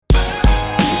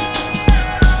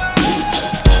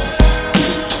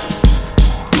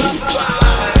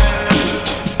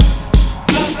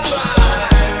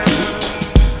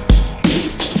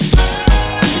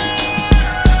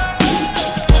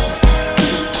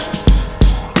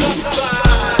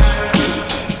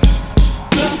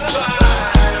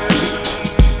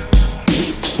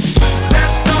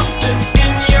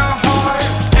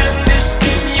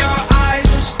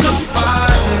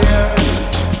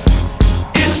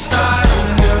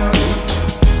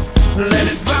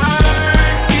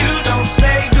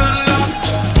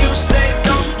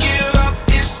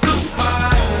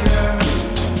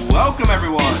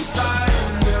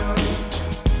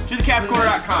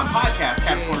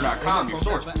CavsCorner.com, your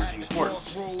source for Virginia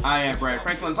sports. I am Brad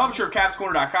Franklin, publisher of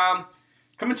CavsCorner.com,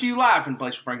 coming to you live from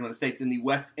Palatial Franklin Estates in the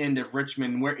west end of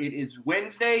Richmond, where it is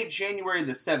Wednesday, January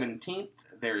the 17th.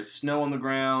 There is snow on the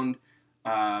ground.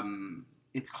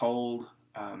 It's cold,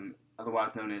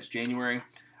 otherwise known as January,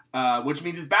 which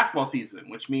means it's basketball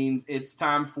season, which means it's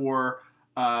time for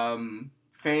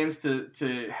fans to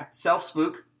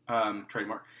self-spook,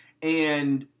 trademark,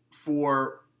 and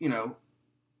for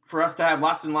us to have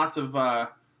lots and lots of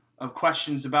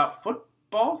questions about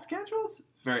football schedules.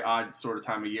 It's a very odd sort of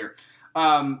time of year.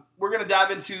 We're going to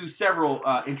dive into several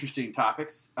interesting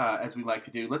topics, as we like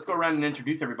to do. Let's go around and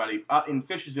introduce everybody. In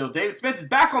Fishersville, David Spence is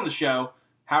back on the show.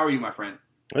 How are you, my friend?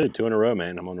 Hey, 2 in a row,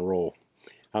 man. I'm on a roll.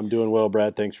 I'm doing well,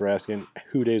 Brad. Thanks for asking.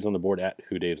 Who Dave's on the board at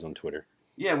Who Dave's on Twitter.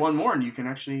 Yeah, one more, and you can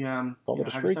actually have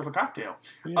yourself a cocktail.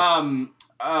 Yeah.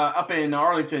 Up in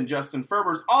Arlington, Justin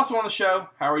Ferber's also on the show.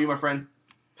 How are you, my friend?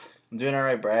 I'm doing all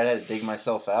right, Brad. I had to dig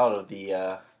myself out of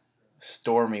the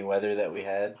stormy weather that we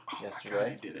had yesterday. My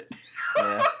God, you did it.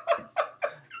 Yeah.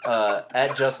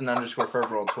 At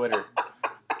Justin_Ferber on Twitter.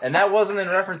 And that wasn't in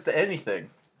reference to anything.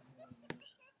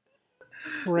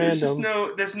 Random.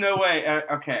 There's no way.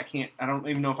 Okay, I can't. I don't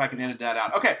even know if I can edit that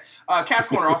out. Okay, Cavs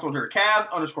Corner also on Twitter.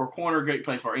 Cavs_Corner. Great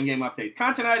place for in-game updates,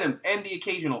 content items, and the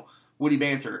occasional witty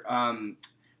banter.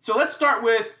 So let's start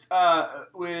with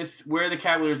where the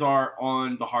Cavaliers are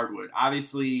on the hardwood.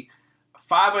 Obviously,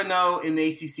 5-0 in the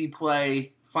ACC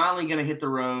play. Finally going to hit the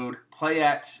road. Play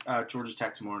at Georgia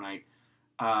Tech tomorrow night.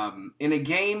 In a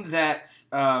game that,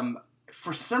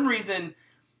 for some reason,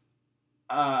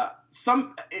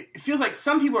 it feels like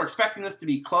some people are expecting this to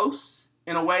be close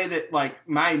in a way that, like,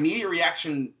 my immediate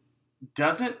reaction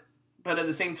doesn't. But at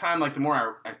the same time, like, the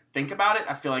more I think about it,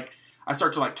 I feel like I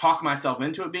start to, like, talk myself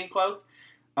into it being close.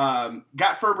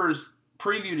 Got Ferber's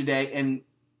preview today and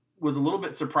was a little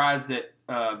bit surprised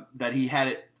that he had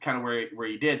it kind of where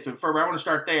he did. So, Ferber, I want to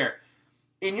start there.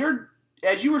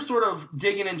 As you were sort of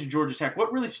digging into Georgia Tech,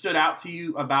 what really stood out to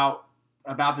you about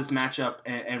this matchup,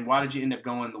 and why did you end up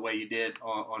going the way you did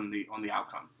on the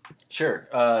outcome? Sure.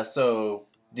 So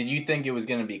did you think it was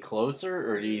going to be closer,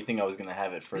 or do you think I was going to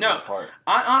have it further apart?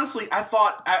 Honestly, I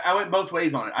thought I went both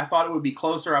ways on it. I thought it would be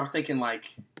closer. I was thinking,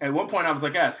 like, at one point I was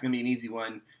like, it's going to be an easy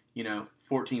one,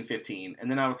 14-15. And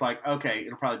then I was like, okay,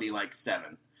 it'll probably be like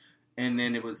 7. And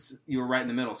then you were right in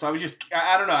the middle. So I was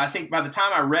I don't know. I think by the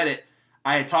time I read it,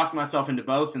 I had talked myself into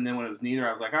both. And then when it was neither,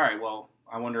 I was like, all right, well,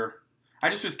 I wonder. I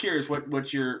just was curious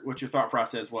what your thought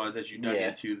process was as you dug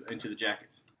into the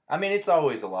Jackets. I mean, it's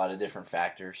always a lot of different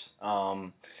factors.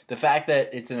 The fact that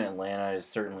it's in Atlanta is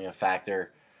certainly a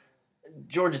factor.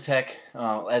 Georgia Tech,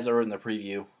 as I wrote in the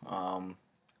preview,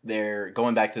 they're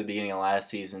going back to the beginning of last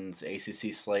season's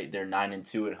ACC slate. They're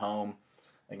 9-2 at home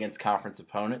against conference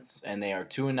opponents, and they are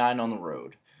 2-9 on the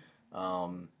road.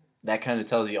 That kind of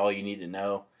tells you all you need to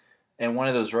know. And one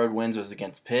of those road wins was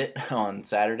against Pitt on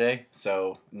Saturday,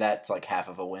 so that's like half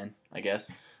of a win, I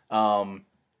guess. But,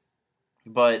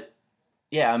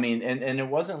 yeah, I mean, and it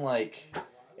wasn't like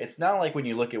 – it's not like when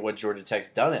you look at what Georgia Tech's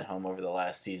done at home over the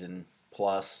last season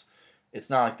plus, it's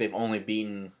not like they've only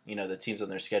beaten, the teams on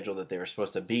their schedule that they were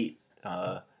supposed to beat.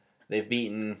 They've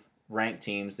beaten ranked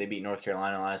teams. They beat North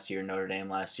Carolina last year, Notre Dame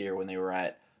last year when they were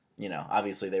at,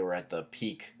 obviously they were at the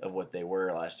peak of what they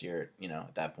were last year,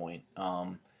 at that point.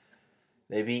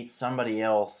 They beat somebody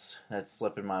else that's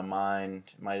slipping my mind.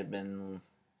 It might have been,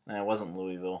 it wasn't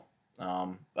Louisville,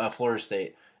 Florida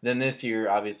State. Then this year,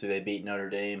 obviously, they beat Notre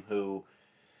Dame, who,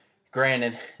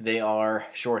 granted, they are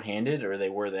shorthanded, or they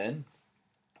were then.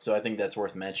 So I think that's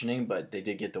worth mentioning, but they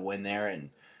did get the win there,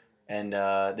 and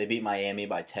they beat Miami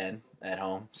by 10 at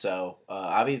home. So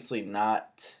obviously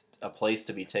not a place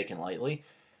to be taken lightly.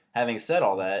 Having said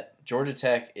all that, Georgia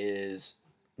Tech is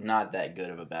not that good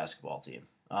of a basketball team.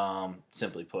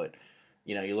 Simply put,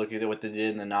 you look at what they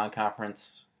did in the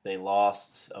non-conference. They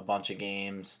lost a bunch of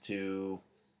games to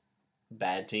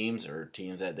bad teams or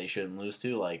teams that they shouldn't lose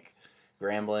to, like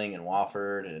Grambling and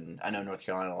Wofford. And I know North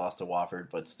Carolina lost to Wofford,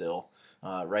 but still,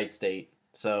 Wright State.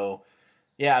 So,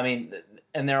 yeah, I mean,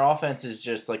 and their offense is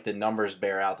just like the numbers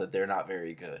bear out that they're not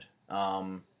very good.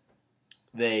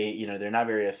 They're not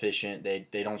very efficient. They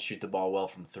don't shoot the ball well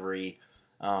from 3.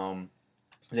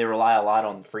 They rely a lot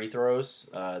on free throws.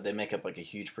 They make up like a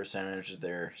huge percentage of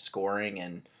their scoring,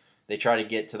 and they try to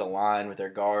get to the line with their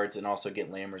guards and also get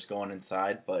Lammers going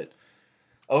inside. But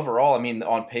overall, I mean,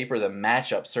 on paper, the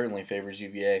matchup certainly favors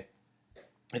UVA.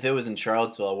 If it was in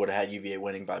Charlottesville, I would have had UVA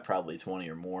winning by probably 20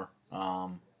 or more.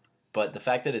 But the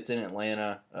fact that it's in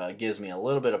Atlanta gives me a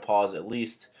little bit of pause, at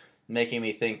least making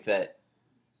me think that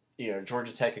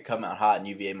Georgia Tech could come out hot and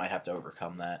UVA might have to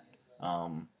overcome that.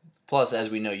 Plus, as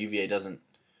we know, UVA doesn't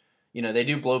they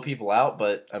do blow people out,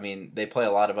 but, I mean, they play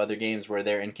a lot of other games where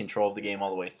they're in control of the game all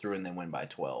the way through and then win by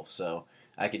 12. So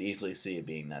I could easily see it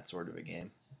being that sort of a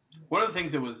game. One of the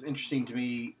things that was interesting to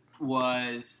me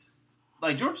was,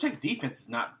 like, Georgia Tech's defense is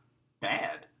not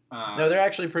bad. No, they're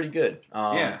actually pretty good.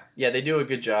 Yeah, they do a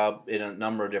good job in a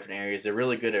number of different areas. They're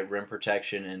really good at rim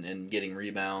protection and getting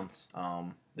rebounds.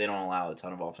 They don't allow a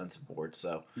ton of offensive boards.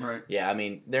 So, right. Yeah, I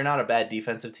mean, they're not a bad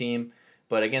defensive team.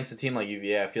 But against a team like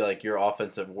UVA, I feel like your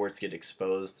offensive warts get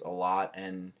exposed a lot.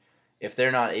 And if they're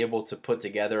not able to put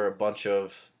together a bunch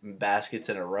of baskets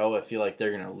in a row, I feel like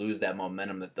they're going to lose that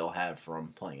momentum that they'll have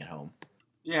from playing at home.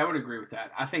 Yeah, I would agree with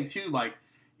that. I think, too, like,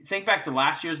 think back to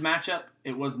last year's matchup.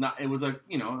 It was a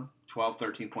 12,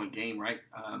 13-point game, right?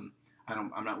 I'm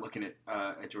not looking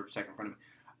at Georgia Tech in front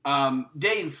of me.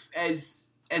 Dave, as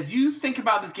you think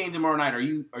about this game tomorrow night, are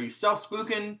you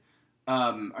self-spooking?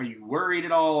 Are you worried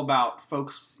at all about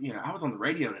folks? I was on the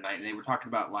radio tonight and they were talking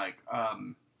about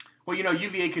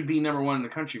UVA could be number one in the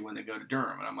country when they go to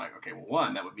Durham, and I'm like, okay, well,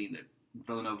 one, that would mean that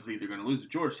Villanova's either going to lose to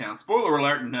Georgetown. Spoiler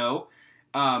alert, no.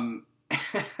 And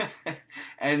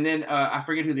then I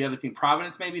forget who the other team,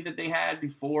 Providence, maybe that they had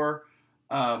before,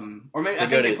 or maybe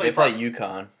they play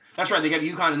UConn. That's right, they got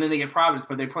UConn and then they get Providence,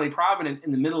 but they play Providence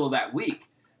in the middle of that week.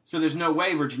 So there's no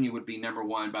way Virginia would be number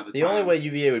one by the time. The only way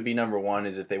UVA would be number one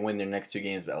is if they win their next two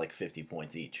games by 50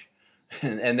 points each.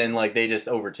 and then they just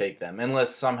overtake them.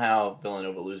 Unless somehow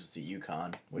Villanova loses to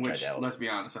UConn, which I doubt. Let's be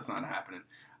honest, that's not happening.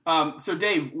 So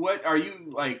Dave, what are you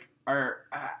like?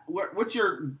 What's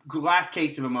your glass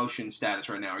case of emotion status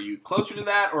right now? Are you closer to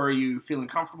that, or are you feeling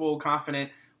comfortable, confident?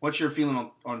 What's your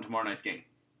feeling on tomorrow night's game?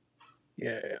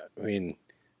 Yeah, I mean,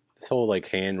 this whole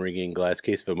hand-wringing glass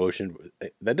case of emotion,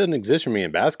 that doesn't exist for me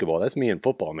in basketball. That's me in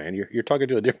football, man. You're talking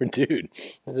to a different dude.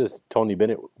 This is Tony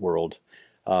Bennett world.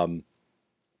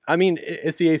 I mean,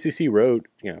 it's the ACC road.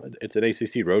 It's an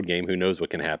ACC road game. Who knows what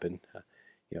can happen?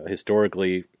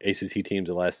 Historically, ACC teams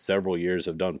the last several years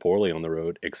have done poorly on the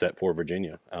road, except for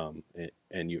Virginia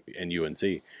and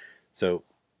UNC. So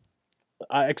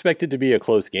I expect it to be a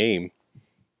close game.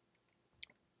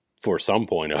 For some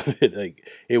point of it,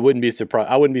 it wouldn't be surprised.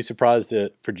 I wouldn't be surprised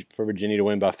for Virginia to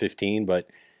win by 15, but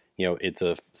it's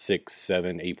a 6,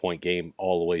 7, 8 point game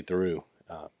all the way through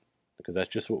because that's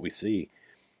just what we see.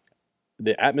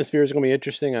 The atmosphere is going to be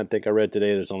interesting. I think I read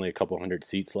today there's only a couple hundred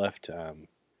seats left,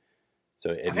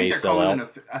 so it may sell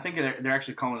out. I think they're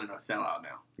actually calling it a sellout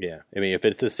now. Yeah, I mean if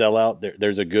it's a sellout,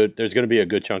 there's going to be a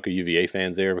good chunk of UVA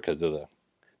fans there because of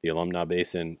the alumni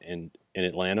base in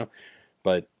Atlanta,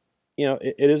 but.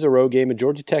 It is a road game, and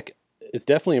Georgia Tech is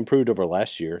definitely improved over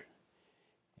last year.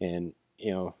 And,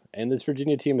 and this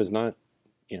Virginia team is not,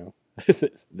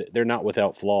 they're not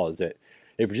without flaws. That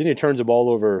if Virginia turns the ball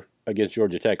over against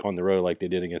Georgia Tech on the road like they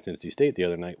did against NC State the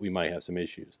other night, we might have some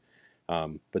issues.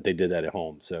 But they did that at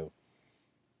home. So,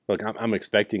 look, I'm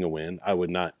expecting a win. I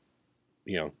would not,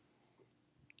 I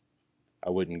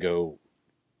wouldn't go,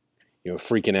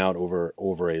 freaking out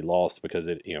over a loss because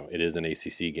it is an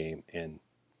ACC game and,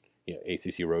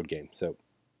 ACC road game. So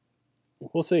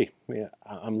we'll see. Yeah,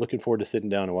 I'm looking forward to sitting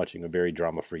down and watching a very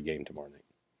drama-free game tomorrow night.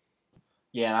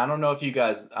 Yeah, and I don't know if you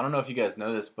guys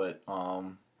know this, but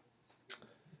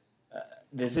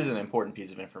this is an important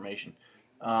piece of information.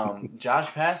 Josh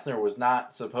Pastner was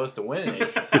not supposed to win an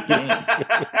ACC game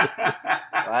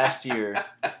last year,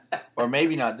 or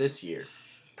maybe not this year.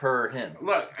 Per him.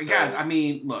 Look, guys, I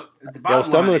mean, look. I was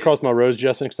stumbling across my rows,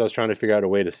 Justin, because I was trying to figure out a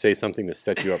way to say something to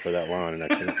set you up for that line. And I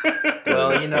couldn't.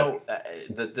 Well,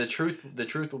 the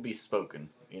truth will be spoken,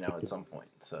 at some point.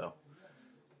 So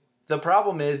the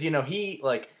problem is,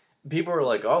 people are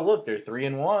like, oh, look, they're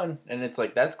 3-1. And it's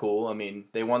like, that's cool. I mean,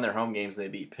 they won their home games. They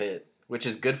beat Pitt, which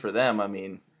is good for them. I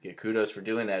mean, kudos for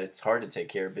doing that. It's hard to take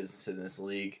care of business in this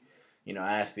league.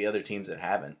 I ask the other teams that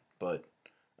haven't, but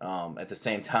at the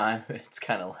same time, it's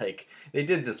kind of like they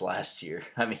did this last year.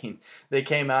 I mean, they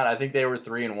came out, I think they were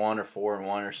 3-1 or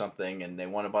 4-1 or something, and they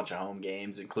won a bunch of home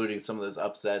games, including some of those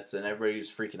upsets, and everybody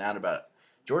was freaking out about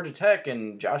Georgia Tech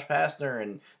and Josh Pastner,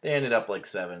 and they ended up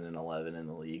 7-11 in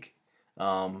the league,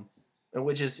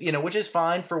 which is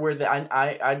fine for where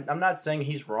I'm not saying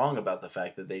he's wrong about the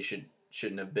fact that they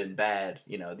shouldn't have been bad,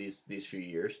 these few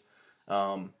years.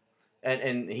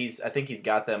 And I think he's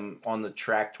got them on the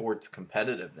track towards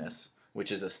competitiveness,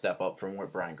 which is a step up from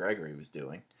what Brian Gregory was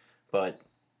doing. But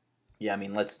yeah, I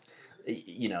mean,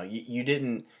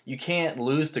 you can't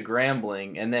lose to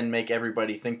Grambling and then make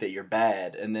everybody think that you're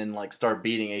bad and then start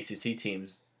beating ACC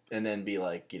teams and then be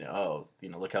like,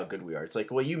 look how good we are. It's like,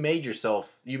 well, you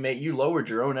lowered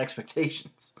your own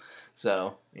expectations.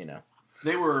 So,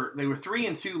 They were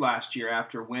 3-2 last year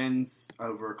after wins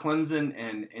over Clemson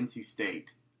and NC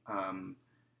State.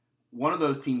 one of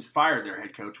those teams fired their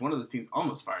head coach. One of those teams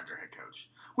almost fired their head coach,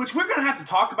 which we're going to have to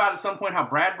talk about at some point, how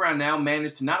Brad Brown now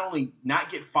managed to not only not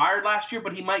get fired last year,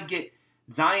 but he might get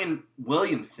Zion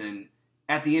Williamson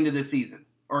at the end of the season.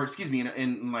 Or excuse me,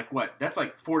 in like what? That's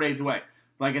like 4 days away.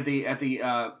 Like at the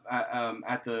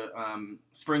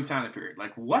spring signing period.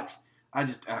 Like what? I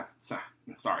just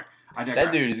sorry. I digress.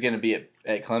 That dude is going to be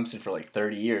at Clemson for like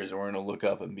 30 years, and we're going to look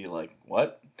up and be like,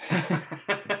 what?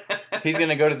 He's going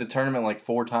to go to the tournament like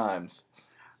 4 times.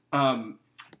 And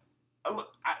I'm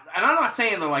not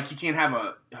saying that like you can't have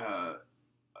a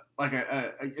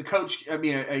coach. I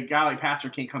mean, a guy like Pastor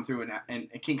can't come through and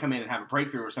can't come in and have a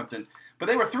breakthrough or something. But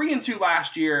they were 3-2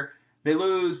 last year. They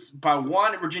lose by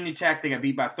 1 at Virginia Tech. They got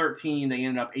beat by 13. They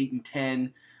ended up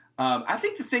 8-10. I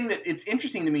think the thing that it's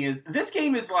interesting to me is this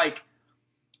game is like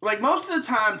most of the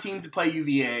time teams that play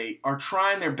UVA are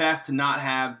trying their best to not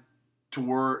have to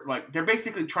work. Like they're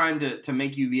basically trying to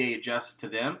make UVA adjust to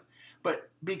them. But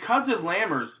because of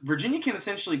Lammers, Virginia can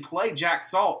essentially play Jack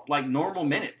Salt like normal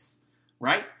minutes,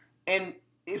 right? And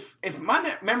if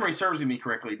my memory serves me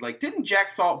correctly, like didn't Jack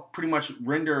Salt pretty much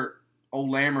render old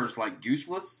Lammers like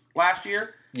useless last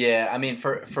year? Yeah, I mean,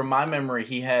 from my memory,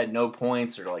 he had no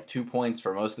points or like 2 points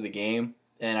for most of the game.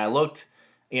 And I looked,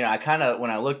 when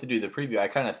I looked to do the preview, I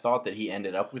kind of thought that he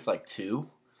ended up with like 2,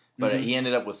 but he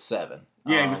ended up with 7.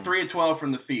 Yeah, he was 3 of 12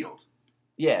 from the field.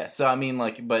 Yeah, so I mean,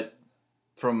 like, but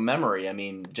from memory, I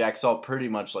mean, Jack Salt pretty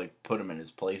much like put him in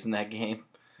his place in that game.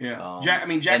 Yeah,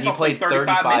 Jack Salt played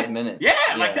 35 minutes. Yeah,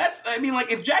 like that's. I mean,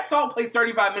 like if Jack Salt plays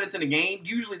 35 minutes in a game,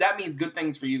 usually that means good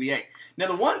things for UVA. Now,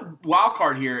 the one wild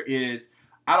card here is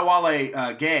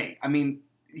Adewale Gay. I mean,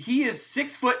 he is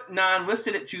 6'9",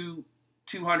 listed at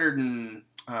 200 and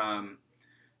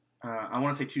I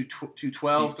want to say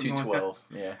 212. He's 212.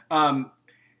 Like yeah.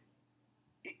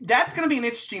 That's going to be an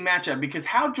interesting matchup because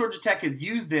how Georgia Tech has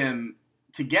used them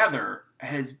together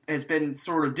has been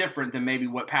sort of different than maybe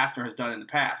what Pastner has done in the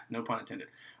past. No pun intended.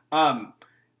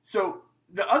 So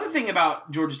the other thing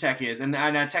about Georgia Tech is, and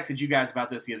I texted you guys about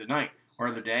this the other night or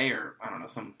other day, or I don't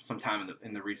know, sometime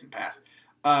in the recent past.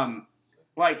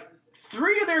 Like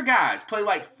 3 of their guys play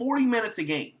like 40 minutes a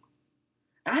game,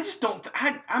 and I just don't.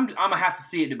 I'm gonna have to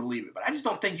see it to believe it, but I just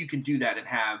don't think you can do that and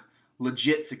have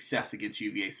legit success against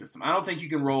UVA system. I don't think you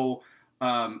can roll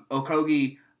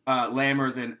Okogie,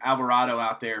 Lammers, and Alvarado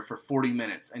out there for 40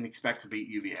 minutes and expect to beat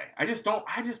UVA. I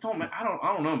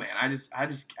don't know, man. I'm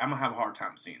gonna have a hard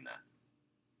time seeing that.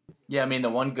 Yeah, I mean, the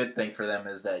one good thing for them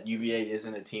is that UVA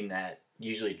isn't a team that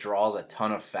usually draws a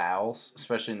ton of fouls,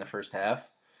 especially in the first half.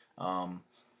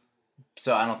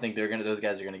 So I don't think those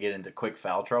guys are gonna get into quick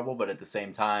foul trouble. But at the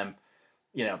same time,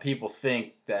 people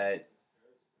think that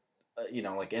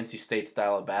like NC State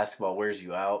style of basketball wears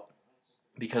you out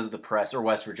because of the press, or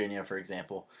West Virginia, for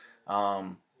example.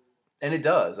 And it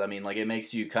does. I mean, like it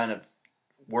makes you kind of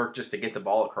work just to get the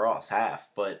ball across half.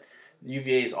 But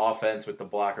UVA's offense with the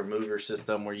blocker mover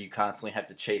system where you constantly have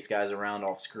to chase guys around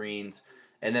off screens,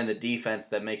 and then the defense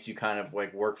that makes you kind of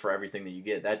like work for everything that you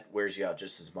get, that wears you out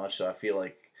just as much. So I feel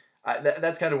like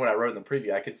that's kind of what I wrote in the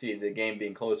preview. I could see the game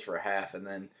being close for a half, and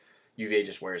then UVA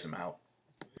just wears them out.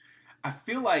 I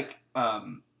feel like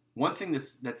one thing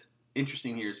that's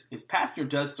interesting here is Pastner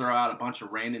does throw out a bunch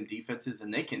of random defenses,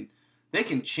 and they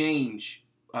can change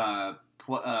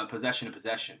possession to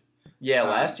possession. Yeah,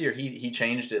 last year he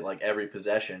changed it like every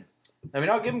possession. I mean,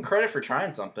 I'll give him credit for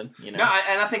trying something. No,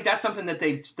 and I think that's something that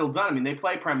they've still done. I mean, they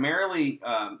play primarily.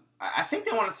 I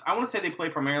think I want to say they play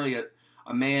primarily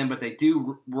a man, but they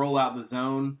do roll out the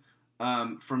zone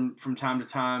from time to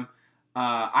time.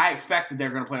 I expected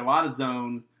they're going to play a lot of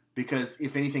zone because,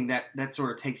 if anything, that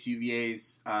sort of takes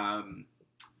UVA's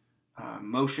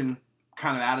motion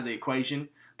kind of out of the equation.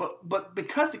 But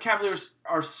because the Cavaliers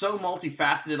are so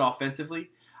multifaceted offensively,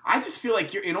 I just feel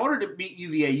like in order to beat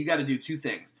UVA, you got to do 2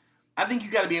 things. I think you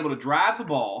got to be able to drive the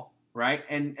ball, right?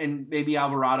 And maybe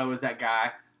Alvarado is that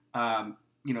guy.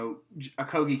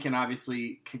 Okogie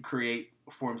can create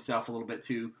for himself a little bit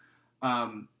too.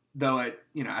 Though I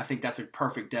think that's a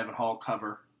perfect Devin Hall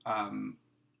cover.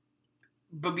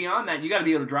 But beyond that, you got to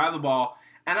be able to drive the ball,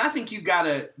 and I think you got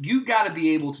to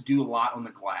be able to do a lot on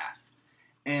the glass.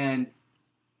 And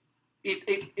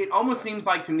it almost seems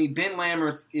like to me Ben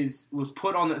Lammers was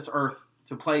put on this earth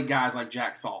to play guys like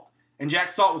Jack Salt, and Jack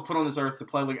Salt was put on this earth to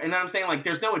play. And I'm saying like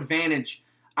there's no advantage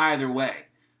either way.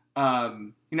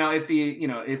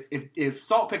 If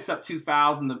Salt picks up 2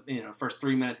 fouls in the first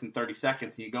 3 minutes and 30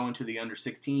 seconds, and you go into the under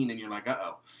 16, and you're like,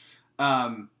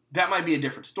 that might be a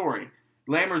different story.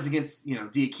 Lammers against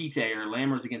Diakite, or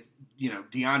Lammers against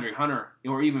DeAndre Hunter,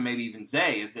 or even maybe even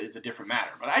Zay is a different matter.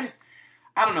 But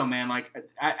I don't know, man. Like,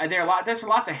 there's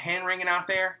lots of hand wringing out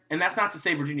there, and that's not to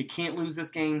say Virginia can't lose this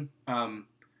game.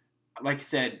 Like I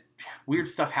said, weird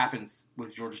stuff happens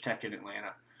with Georgia Tech in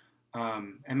Atlanta,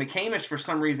 and McCamish for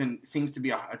some reason seems to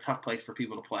be a tough place for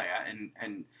people to play at,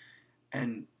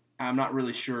 and I'm not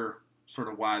really sure sort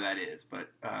of why that is. But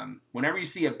whenever you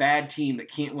see a bad team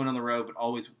that can't win on the road but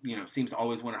always seems to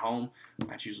always win at home,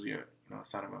 that's usually a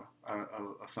sign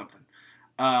of something.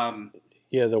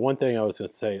 Yeah, the one thing I was going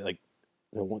to say, like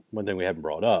the one thing we haven't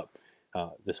brought up,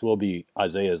 this will be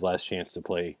Isaiah's last chance to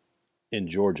play in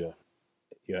Georgia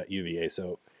at UVA.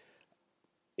 So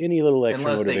any little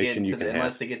extra motivation you can have.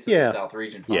 Unless they get to the South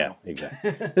Region final. Yeah,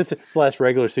 exactly. This is the last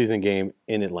regular season game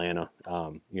in Atlanta.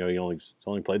 He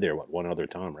only played there one other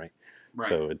time, right? Right.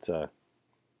 So it's it'd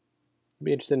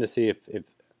be interesting to see if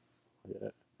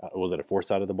was it a fourth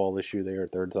side of the ball issue there, or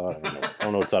third side? I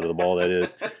don't know what side of the ball that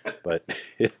is, but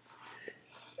it's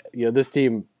this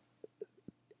team.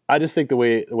 I just think the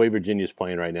way Virginia's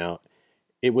playing right now,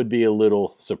 it would be a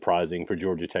little surprising for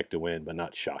Georgia Tech to win, but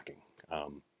not shocking,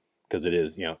 because it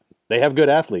is they have good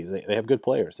athletes, they have good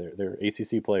players, they're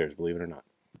ACC players, believe it or not.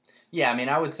 Yeah, I mean,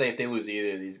 I would say if they lose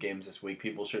either of these games this week,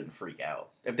 people shouldn't freak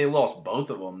out. If they lost both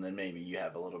of them, then maybe you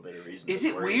have a little bit of reason. Is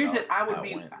it weird that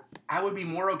I would be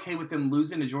more okay with them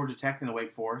losing to Georgia Tech than to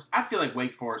Wake Forest? I feel like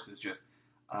Wake Forest is just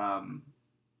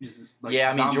like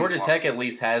I mean, Georgia Tech at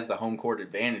least has the home court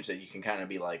advantage that you can kind of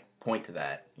be like point to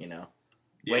that. Yeah.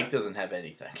 Wake doesn't have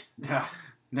anything.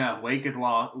 No, Wake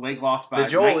lost by. The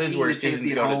Joel is where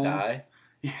seasons go to die.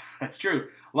 Yeah, that's true.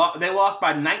 They lost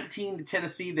by 19 to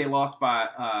Tennessee. They lost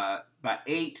by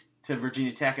 8 to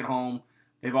Virginia Tech at home.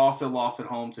 They've also lost at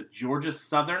home to Georgia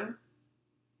Southern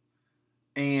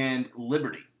and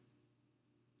Liberty.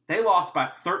 They lost by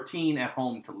 13 at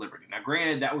home to Liberty. Now,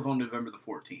 granted, that was on November the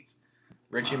 14th.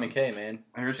 Richie McKay, man.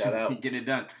 Richie McKay, get it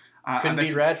done. Couldn't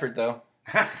beat Radford, though.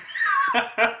 I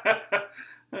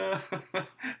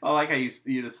like how you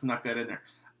just snuck that in there.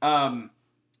 And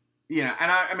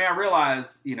I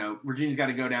realize, Virginia's got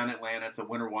to go down to Atlanta. It's a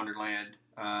winter wonderland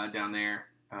down there.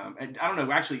 I don't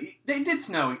know. Actually, they did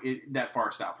snow that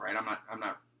far south, right? I'm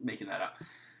not making that up.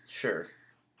 Sure.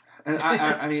 And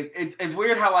I mean, it's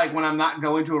weird how like when I'm not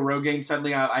going to a road game,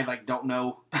 suddenly I like don't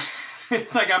know.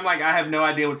 It's like I have no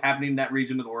idea what's happening in that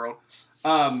region of the world.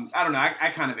 I don't know.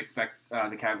 I kind of expect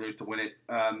the Cavaliers to win it.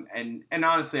 And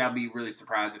honestly, I'll be really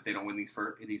surprised if they don't win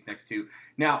these next two.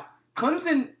 Now,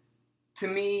 Clemson, to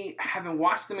me, having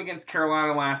watched them against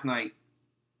Carolina last night,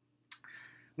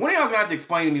 one of y'all is going to have to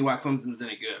explain to me why Clemson's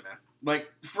any good, man.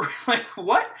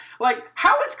 What? Like,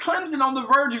 how is Clemson on the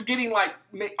verge of getting, like,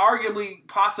 arguably,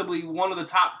 possibly one of the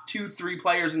top 2-3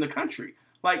 players in the country?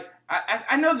 Like,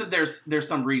 I know that there's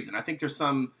some reason. I think there's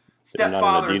some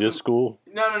stepfather. Not an Adidas school?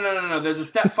 No. There's a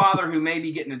stepfather who may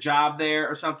be getting a job there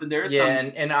or something. There is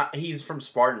and he's from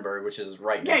Spartanburg, which is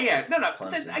right next to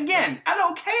Clemson. Again, I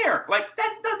don't care. Like,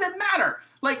 that doesn't matter.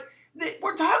 Like,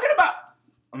 we're talking about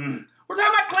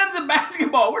Clemson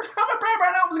basketball. We're talking about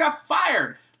Brad almost got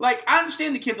fired. Like, I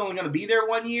understand the kid's only going to be there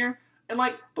 1 year, and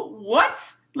like, but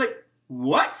what? Like,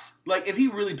 what? Like, if he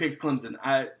really picks Clemson,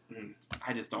 I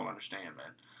just don't understand,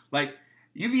 man. Like,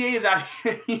 UVA is out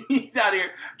here. He's out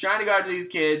here trying to guard these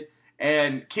kids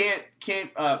and can't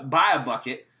buy a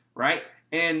bucket, right?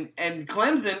 And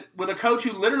Clemson, with a coach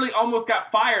who literally almost got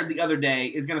fired the other day,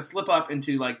 is going to slip up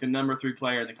into like the number 3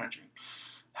 player in the country.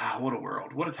 What a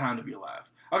world! What a time to be alive.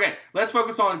 Okay, let's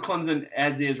focus on Clemson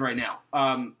as is right now.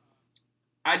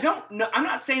 I don't know. I'm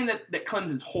not saying that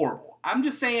Clemson's horrible. I'm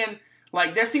just saying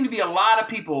like there seem to be a lot of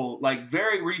people like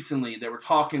very recently that were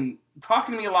talking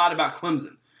to me a lot about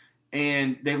Clemson.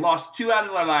 And they lost 2 out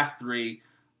of their last 3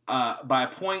 by a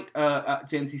point to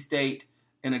NC State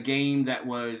in a game that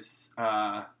was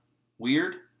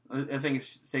weird. I think it's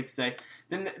safe to say.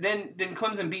 Then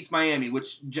Clemson beats Miami,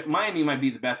 which Miami might be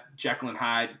the best Jekyll and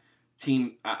Hyde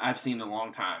team I've seen in a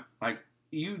long time. Like,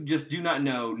 you just do not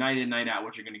know night in, night out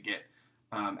what you're going to get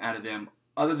out of them,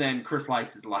 other than Chris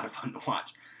Lice is a lot of fun to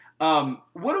watch.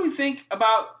 What do we think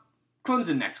about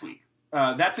Clemson next week?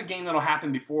 That's a game that'll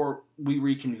happen before we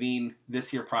reconvene this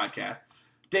here podcast.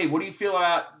 Dave, what do you feel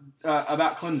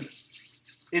about Clemson?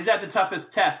 Is that the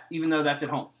toughest test, even though that's at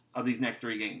home, of these next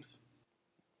 3 games?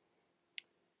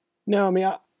 No, I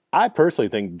mean, I personally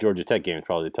think Georgia Tech game is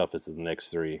probably the toughest of the next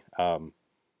 3. I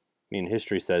mean,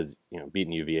 history says,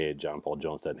 beating UVA at John Paul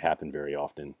Jones doesn't happen very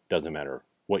often. Doesn't matter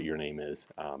what your name is.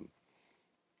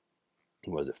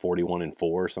 Was it 41-4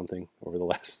 or something over the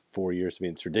last 4 years? I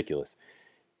mean, it's ridiculous.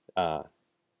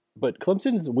 But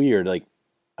Clemson's weird. Like,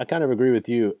 I kind of agree with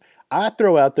you. I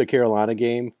throw out the Carolina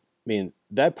game. I mean,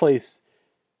 that place,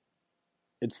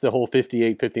 it's the whole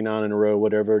 58, 59 in a row,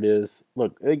 whatever it is.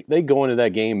 Look, they go into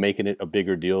that game making it a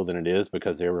bigger deal than it is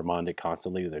because they're reminded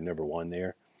constantly they've never won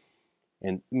there.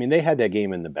 And, I mean, they had that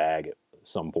game in the bag at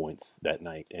some points that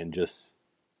night, and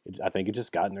I think it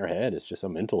just got in their head. It's just a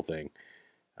mental thing.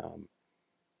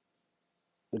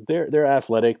 They're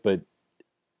athletic, but,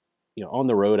 you know, on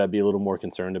the road, I'd be a little more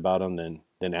concerned about them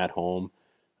than at home.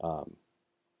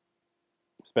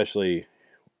 Especially,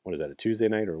 what is that, a Tuesday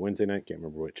night or a Wednesday night? Can't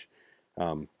remember which.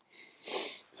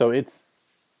 So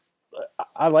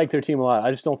I like their team a lot.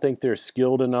 I just don't think they're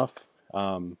skilled enough,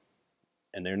 and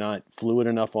they're not fluid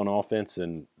enough on offense,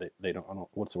 and they don't.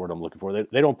 What's the word I'm looking for?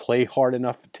 They don't play hard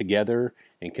enough together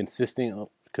and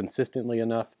consistently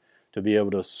enough to be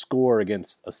able to score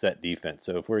against a set defense.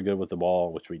 So if we're good with the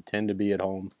ball, which we tend to be at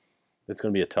home, it's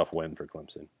going to be a tough win for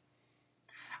Clemson.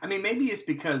 I mean, maybe it's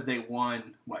because they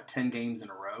won 10 games in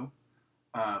a row.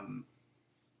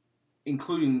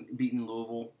 Including beating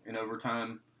Louisville in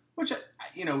overtime, which,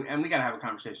 and we got to have a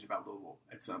conversation about Louisville.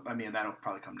 That'll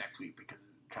probably come next week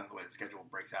because kind of the way the schedule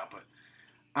breaks out. But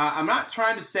I'm not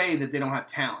trying to say that they don't have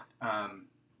talent.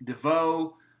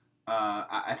 DeVoe,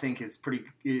 I think, is pretty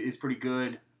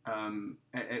good. I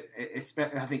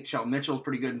think Sheldon Mitchell is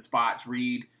pretty good in spots.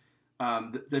 Reed.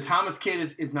 The Thomas kid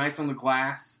is nice on the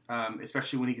glass,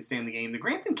 especially when he can stay in the game. The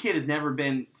Grantham kid has never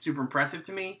been super impressive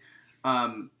to me.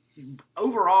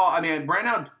 Overall, I mean,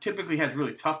 Brown typically has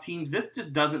really tough teams. This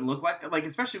just doesn't look like that. Like,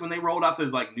 especially when they rolled out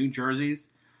those new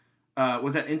jerseys.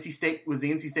 Was that NC State? Was the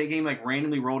NC State game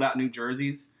randomly rolled out new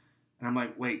jerseys? And I'm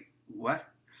like, wait, what?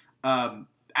 I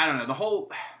don't know. The whole,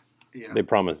 They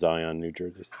promised Zion new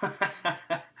jerseys.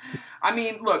 I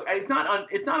mean, look, it's not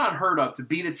unheard of to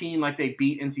beat a team like they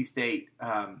beat NC State.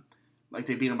 Like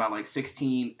they beat them by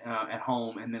 16 at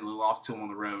home, and then they lost to them on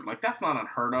the road. That's not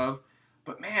unheard of.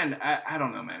 But man, I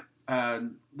don't know, man.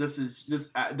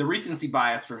 The recency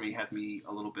bias for me has me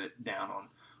a little bit down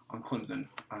on Clemson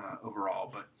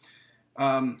overall. But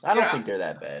I don't think they're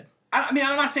that bad. I mean,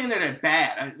 I'm not saying they're that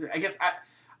bad. I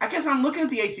guess I'm looking at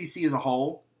the ACC as a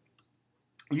whole.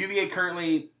 UVA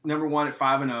currently number 1 at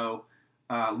 5-0,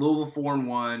 Louisville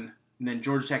 4-1, and then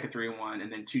Georgia Tech at 3-1,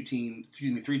 and then three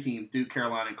teams, Duke,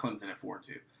 Carolina, and Clemson at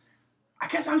 4-2. I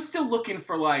guess I'm still looking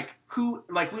for who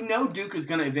we know Duke is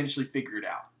going to eventually figure it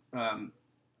out.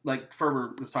 Like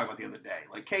Ferber was talking about the other day.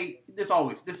 Kate, this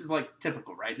is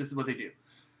typical, right? This is what they do.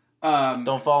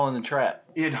 Don't fall in the trap.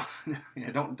 Yeah,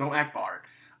 don't act barred.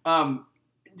 I'm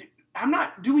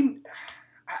not doing.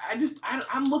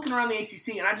 I'm looking around the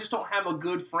ACC and I just don't have a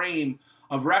good frame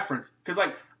of reference because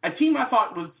a team I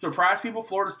thought was surprise people,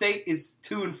 Florida State is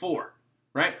 2-4,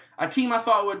 right? A team I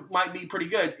thought might be pretty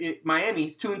good,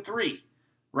 Miami's 2-3.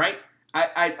 Right,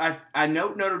 I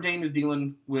know Notre Dame is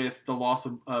dealing with the loss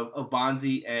of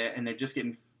Bonzi, and they're just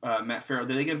getting Matt Farrell.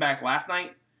 Did they get him back last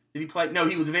night? Did he play? No,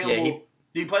 he was available. Yeah,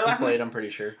 did he play last night? He played. I'm pretty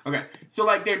sure. Okay, so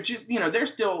they're just,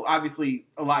 there's still obviously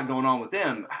a lot going on with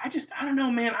them. I don't know,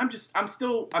 man. I'm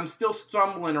still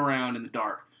stumbling around in the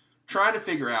dark, trying to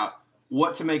figure out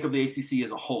what to make of the ACC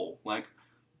as a whole.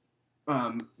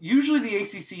 Usually the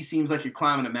ACC seems like you're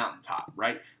climbing a mountaintop,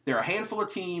 right? There are a handful of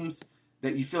teams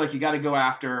that you feel like you got to go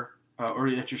after or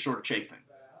that you're sort of chasing,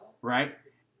 right?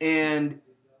 And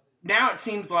now it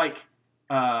seems like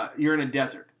you're in a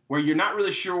desert where you're not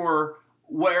really sure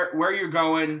where you're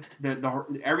going.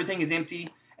 Everything is empty,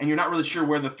 and you're not really sure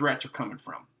where the threats are coming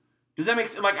from. Does that make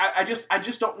sense? I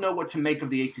just don't know what to make of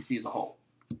the ACC as a whole.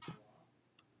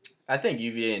 I think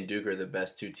UVA and Duke are the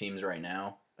best two teams right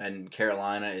now, and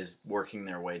Carolina is working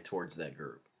their way towards that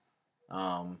group.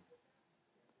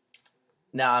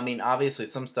 Now, I mean, obviously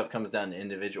some stuff comes down to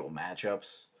individual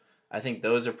matchups. I think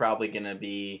those are probably going to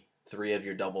be 3 of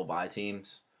your double bye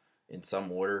teams in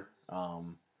some order.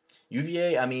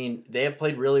 UVA, I mean, they have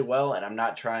played really well, and I'm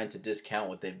not trying to discount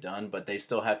what they've done, but they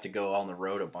still have to go on the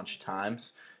road a bunch of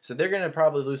times. So they're going to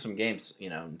probably lose some games,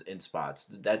 in spots.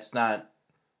 That's not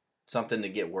something to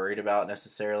get worried about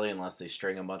necessarily unless they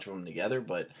string a bunch of them together,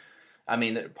 but I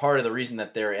mean, part of the reason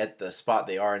that they're at the spot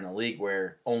they are in the league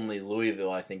where only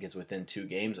Louisville, I think, is within 2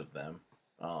 games of them,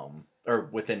 or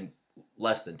within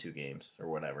less than 2 games or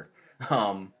whatever.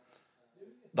 Part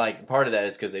of that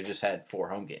is because they've just had 4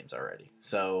 home games already.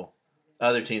 So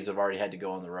other teams have already had to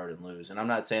go on the road and lose. And I'm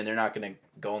not saying they're not going to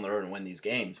go on the road and win these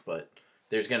games, but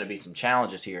there's going to be some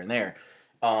challenges here and there.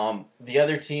 The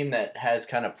other team that has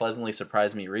kind of pleasantly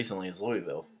surprised me recently is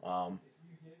Louisville.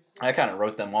 I kind of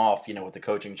wrote them off, with the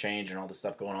coaching change and all the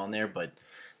stuff going on there. But,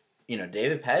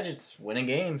 David Padgett's winning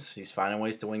games. He's finding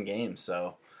ways to win games.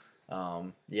 So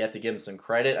you have to give him some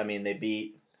credit. I mean, they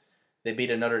beat They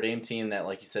beat a Notre Dame team that,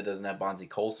 like you said, doesn't have Bonzie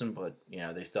Colson, but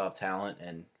they still have talent.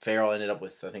 And Farrell ended up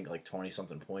with, I think, like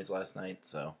 20-something points last night.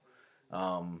 So,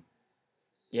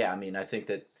 yeah, I mean, I think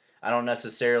that I'm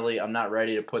not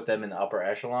ready to put them in the upper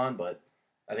echelon, but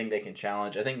I think they can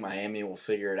challenge. I think Miami will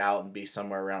figure it out and be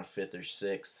somewhere around 5th or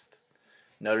 6th.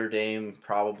 Notre Dame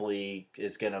probably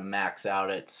is going to max out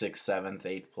at 6th, 7th,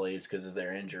 8th place because of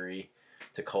their injury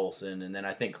to Colson. And then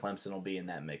I think Clemson will be in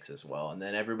that mix as well. And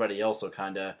then everybody else will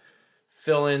kind of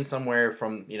fill in somewhere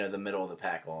from, the middle of the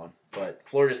pack on. But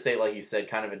Florida State, like you said,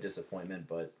 kind of a disappointment.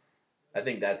 But I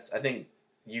think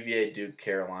UVA, Duke,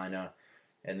 Carolina,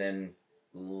 and then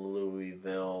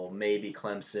Louisville, maybe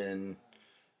Clemson.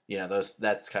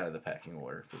 That's kind of the pecking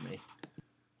order for me.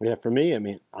 Yeah, for me, I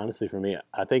mean, honestly,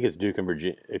 I think it's Duke and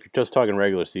Virginia. If you're just talking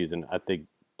regular season, I think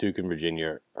Duke and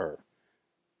Virginia are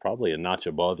probably a notch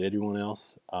above anyone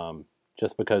else,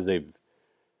 just because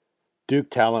Duke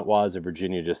talent-wise and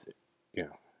Virginia just,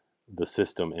 the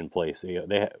system in place.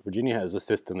 Virginia has a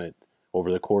system that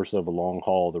over the course of a long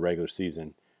haul, the regular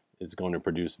season, is going to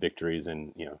produce victories,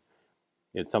 and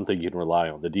it's something you can rely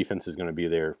on. The defense is going to be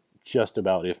there just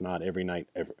about, if not every night,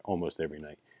 almost every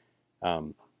night.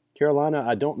 Carolina,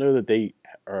 I don't know that they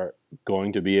are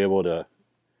going to be able to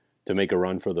make a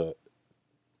run for to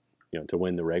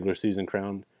win the regular season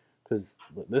crown, because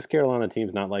this Carolina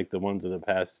team's not like the ones of the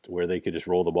past where they could just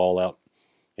roll the ball out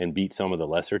and beat some of the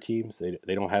lesser teams.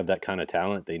 They don't have that kind of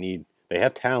talent. They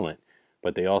have talent,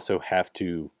 but they also have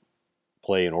to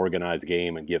play an organized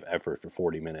game and give effort for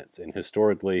 40 minutes. And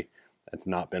historically, that's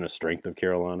not been a strength of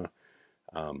Carolina.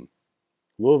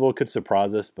 Louisville could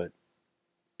surprise us, but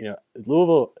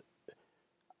Louisville.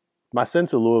 My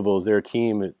sense of Louisville is their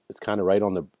team is kind of right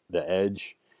on the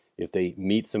edge. If they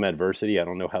meet some adversity, I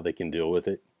don't know how they can deal with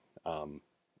it.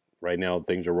 Right now,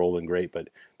 things are rolling great, but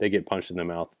they get punched in the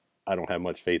mouth. I don't have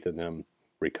much faith in them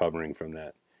recovering from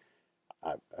that.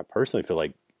 I personally feel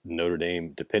like Notre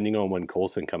Dame, depending on when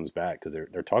Colson comes back, because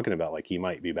they're talking about like he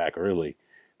might be back early.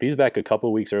 If he's back a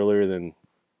couple weeks earlier than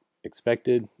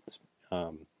expected,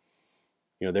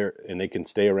 they can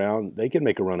stay around. They can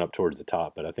make a run up towards the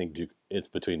top, but I think it's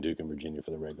between Duke and Virginia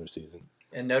for the regular season.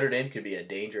 And Notre Dame could be a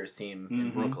dangerous team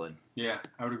in Brooklyn. Yeah,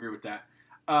 I would agree with that.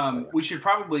 We should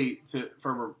probably,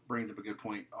 Ferber brings up a good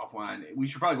point offline, we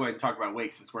should probably go ahead and talk about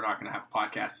Wake since we're not going to have a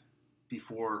podcast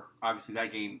before, obviously,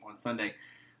 that game on Sunday.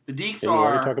 The Deeks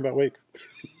are... talk about Wake?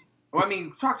 Well, I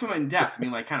mean, talk to them in depth. I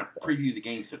mean, like, kind of preview the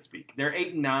game, so to speak. They're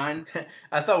 8-9.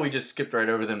 I thought we just skipped right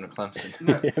over them to Clemson.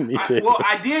 Yeah, me too.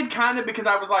 I did kind of because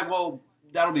I was like, well,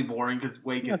 that'll be boring because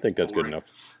Wake is I think that's boring. Good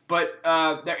enough. But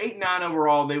they're 8-9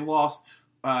 overall. They've lost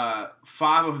 5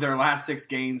 of their last 6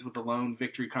 games with the lone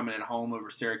victory coming at home over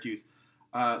Syracuse.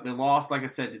 They lost, like I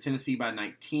said, to Tennessee by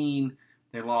 19.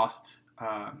 They lost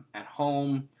at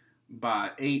home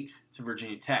by 8 to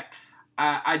Virginia Tech.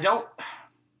 I don't...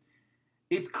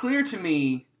 It's clear to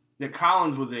me that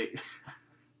Collins was he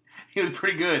was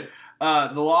pretty good.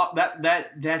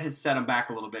 That has set him back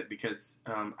a little bit because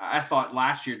I thought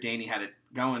last year Danny had it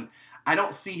going. I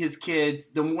don't see his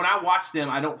kids. When I watch them,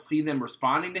 I don't see them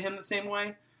responding to him the same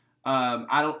way.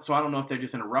 I don't know if they're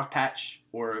just in a rough patch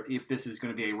or if this is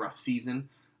going to be a rough season.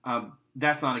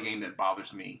 That's not a game that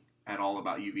bothers me at all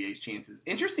about UVA's chances.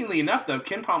 Interestingly enough, though,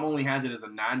 Ken Pom only has it as a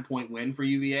 9-point win for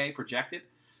UVA projected.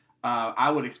 I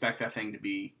would expect that thing to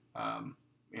be, a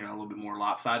little bit more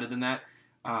lopsided than that.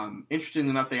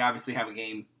 Interestingly enough, they obviously have a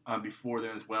game before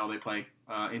them as well. They play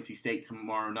NC State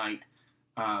tomorrow night,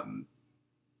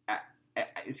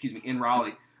 in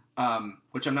Raleigh,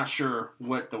 which I'm not sure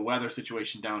what the weather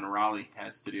situation down in Raleigh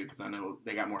has to do because I know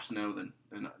they got more snow than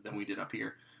we did up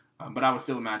here. But I would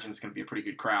still imagine it's going to be a pretty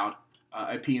good crowd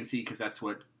at PNC because that's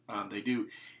what they do.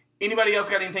 Anybody else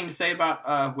got anything to say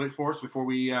about Wake Forest before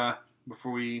we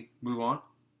move on?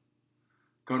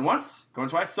 Going once, going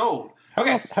twice, sold.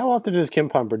 Okay. How often does Ken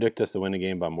Pom predict us to win a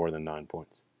game by more than 9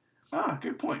 points?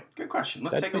 Good point. Good question.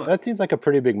 Let's take a look. That seems like a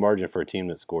pretty big margin for a team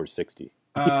that scores 60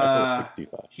 or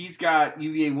 65. He's got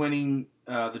UVA winning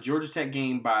the Georgia Tech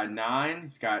game by 9.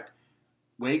 He's got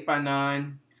Wake by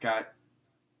 9. He's got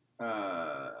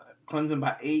Clemson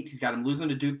by 8. He's got him losing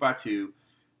to Duke by 2,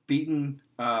 beating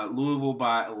Louisville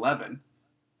by 11.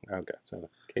 Okay, so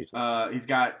occasionally. He's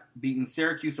got beating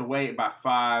Syracuse away by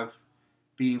 5,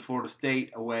 beating Florida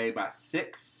State away by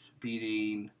 6,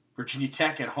 beating Virginia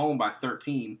Tech at home by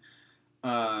 13,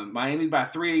 Miami by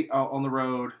 3 on the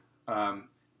road.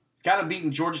 He's got him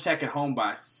beating Georgia Tech at home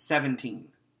by 17.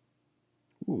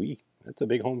 Ooh, that's a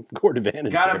big home court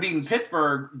advantage. Got him beating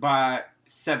Pittsburgh by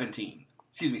 16.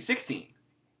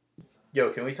 Yo,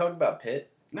 can we talk about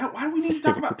Pitt? No, why do we need to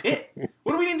talk about Pitt?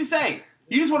 What do we need to say?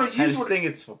 You just want to. You I just just want think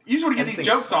it's. to get these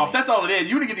jokes off. That's all it is.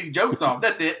 You want to get these jokes off.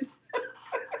 That's it.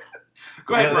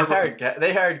 Go ahead.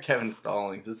 They hired Kevin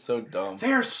Stallings. It's so dumb.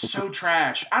 They're so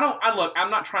trash. Look. I'm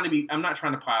not trying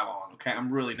to pile on. Okay, I'm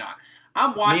really not.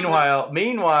 I'm watching.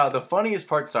 Meanwhile, the funniest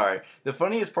part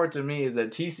to me is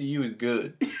that TCU is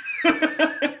good.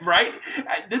 Right?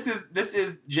 This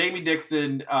is Jamie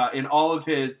Dixon in all of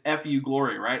his FU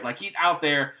glory, right? Like he's out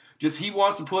there, he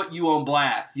wants to put you on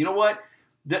blast. You know what?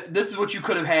 This is what you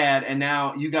could have had, and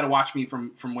now you got to watch me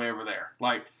from way over there.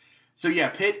 Like, so yeah,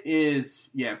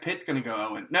 Pitt's going to go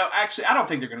 0. No, actually, I don't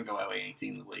think they're going to go 0-18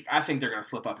 in the league. I think they're going to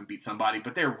slip up and beat somebody,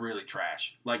 but they're really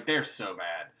trash. Like, they're so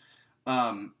bad.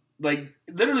 Like,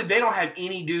 literally, they don't have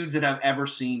any dudes that I've ever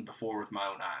seen before with my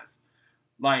own eyes.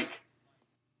 Like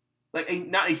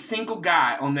not a single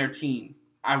guy on their team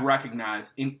I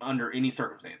recognize under any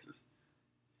circumstances.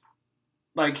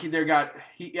 Like,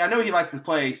 I know he likes to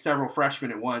play several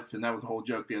freshmen at once, and that was a whole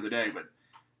joke the other day, but,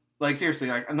 like, seriously,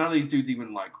 like, none of these dudes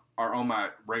even, like, are on my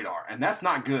radar. And that's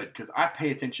not good, because I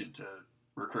pay attention to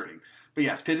recruiting. But,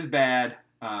 yes, Pitt is bad.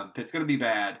 Pitt's going to be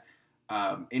bad.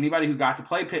 Anybody who got to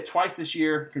play Pitt twice this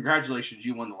year, congratulations,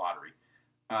 you won the lottery.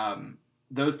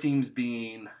 Those teams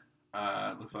being,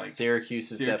 looks like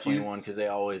Syracuse is definitely one because they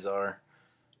always are.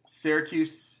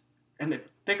 Syracuse, and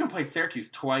they can play Syracuse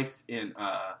twice in.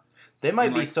 They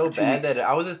might be so bad weeks. that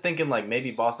I was just thinking like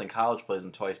maybe Boston College plays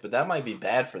them twice, but that might be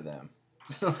bad for them,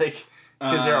 like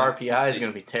because their RPI is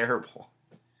going to be terrible.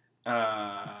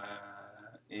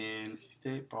 NC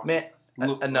State, Boston.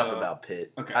 Man, enough about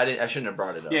Pitt. Okay, I shouldn't have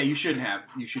brought it up. Yeah, you shouldn't have.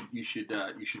 You should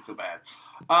feel bad.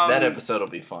 That episode will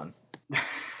be fun.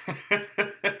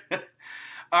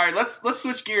 All right, let's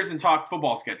switch gears and talk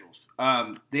football schedules.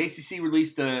 The ACC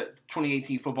released the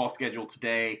 2018 football schedule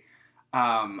today.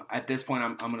 At this point,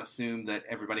 I'm going to assume that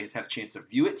everybody has had a chance to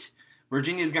view it.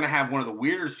 Virginia is going to have one of the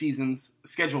weirder seasons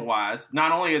schedule-wise.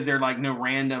 Not only is there like no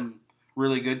random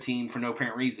really good team for no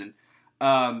apparent reason.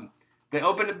 They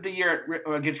open up the year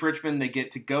against Richmond. They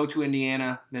get to go to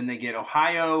Indiana. Then they get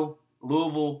Ohio,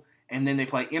 Louisville, and then they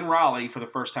play in Raleigh for the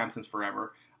first time since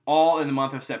forever, all in the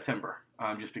month of September,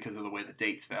 just because of the way the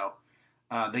dates fell.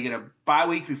 They get a bye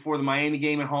week before the Miami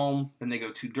game at home. Then they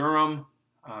go to Durham.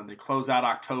 They close out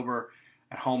October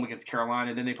at home against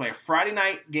Carolina. Then they play a Friday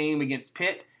night game against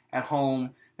Pitt at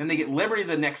home. Then they get Liberty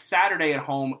the next Saturday at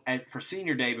home for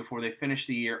Senior Day before they finish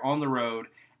the year on the road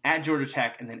at Georgia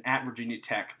Tech and then at Virginia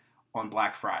Tech on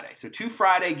Black Friday. So 2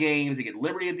 Friday games. They get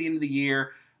Liberty at the end of the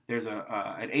year. There's an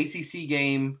ACC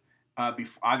game,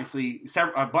 obviously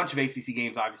a bunch of ACC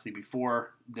games obviously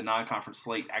before the non-conference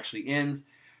slate actually ends.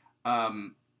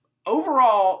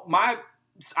 Overall,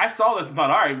 I saw this and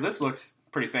thought, all right, this looks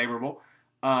pretty favorable.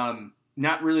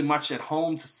 Not really much at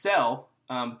home to sell,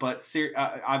 but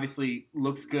obviously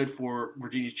looks good for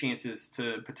Virginia's chances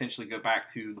to potentially go back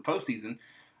to the postseason.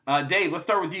 Dave, let's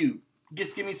start with you.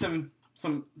 Just give me some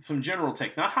general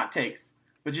takes, not hot takes,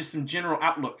 but just some general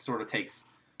outlook sort of takes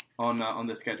on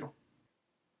this schedule.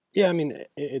 Yeah, I mean,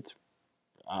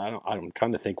 I'm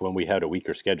trying to think when we had a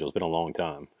weaker schedule. It's been a long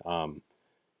time.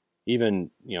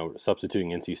 Even,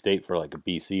 substituting NC State for like a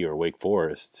BC or Wake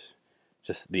Forest,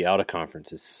 just the out of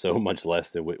conference is so much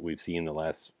less than what we've seen the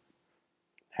last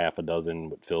half a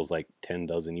dozen, what feels like 10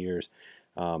 dozen years.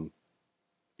 I mean,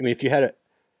 if you had a,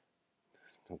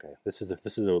 okay, this is a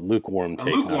lukewarm take.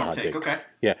 A lukewarm take. Okay.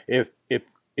 Yeah,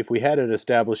 if we had an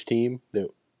established team that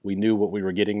we knew what we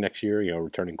were getting next year,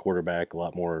 returning quarterback, a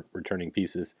lot more returning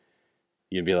pieces,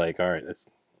 you'd be like, all right,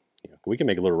 we can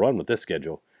make a little run with this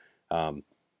schedule.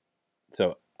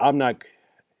 So I'm not.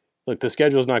 Look, the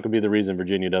schedule is not going to be the reason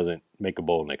Virginia doesn't make a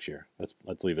bowl next year.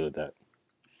 Let's leave it at that.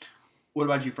 What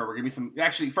about you, Ferber?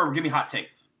 Ferber, give me hot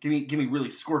takes. Give me really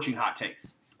scorching hot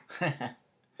takes.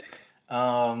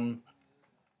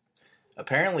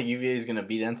 Apparently UVA is going to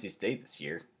beat NC State this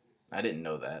year. I didn't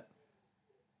know that,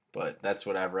 but that's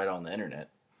what I've read on the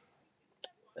internet.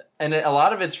 And a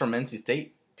lot of it's from NC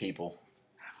State people.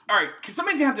 All right, because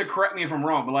somebody's going to have to correct me if I'm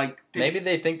wrong, but maybe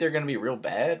they think they're going to be real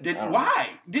bad. Why?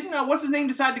 Didn't what's his name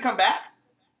decide to come back?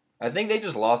 I think they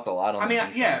just lost a lot on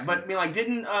defense. Yeah, but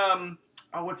didn't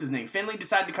what's his name? Finley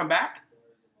decide to come back?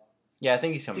 Yeah, I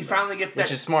think he's coming back. He finally gets that.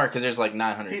 Which is smart because there's like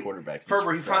 900 quarterbacks.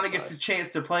 Ferber, he finally gets his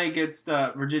chance to play against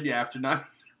Virginia after 9.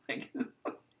 Do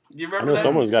you remember I know that?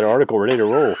 Someone's got an article ready to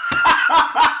roll.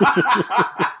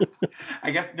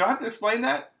 I guess, do I have to explain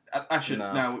that? I should.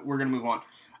 No, we're going to move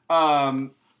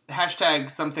on. Hashtag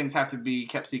some things have to be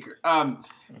kept secret.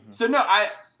 So no, I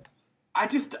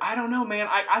don't know, man.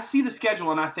 I see the schedule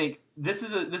and I think this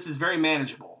is very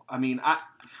manageable. I mean,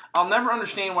 I'll never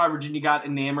understand why Virginia got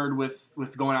enamored with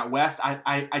going out west.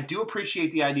 I do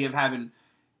appreciate the idea of having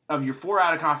of your 4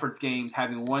 out-of-conference games,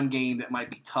 having one game that might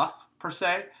be tough, per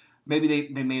se. Maybe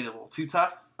they made it a little too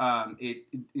tough. I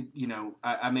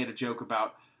made a joke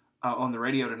about on the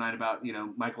radio tonight about,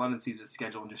 Mike London sees his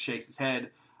schedule and just shakes his head.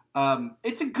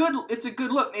 It's a good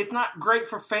look. It's not great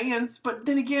for fans, but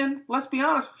then again, let's be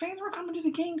honest, fans were coming to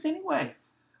the games anyway.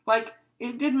 Like,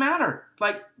 it didn't matter.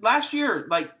 Like, last year,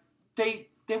 like, they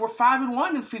were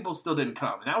 5-1 and people still didn't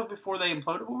come. And that was before they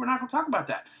imploded, but we're not going to talk about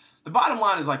that. The bottom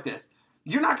line is like this.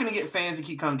 You're not going to get fans to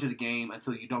keep coming to the game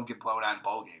until you don't get blown out in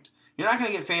bowl games. You're not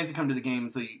going to get fans to come to the game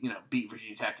until you beat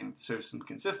Virginia Tech and show some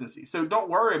consistency. So don't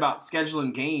worry about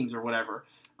scheduling games or whatever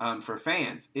for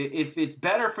fans. If it's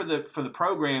better for the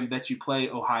program that you play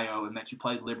Ohio and that you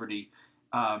play Liberty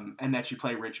and that you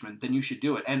play Richmond, then you should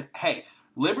do it. And hey,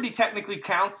 Liberty technically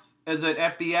counts as an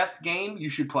FBS game. You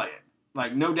should play it,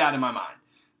 like, no doubt in my mind.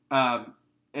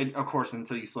 And of course,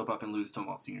 until you slip up and lose to them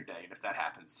on Senior Day, and if that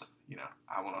happens,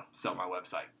 I want to sell my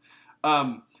website.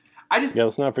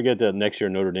 Let's not forget that next year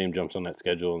Notre Dame jumps on that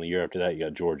schedule, and the year after that you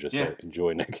got Georgia. Yeah. So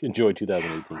enjoy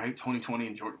 2018. Right, 2020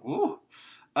 in Georgia. Ooh.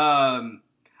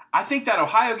 I think that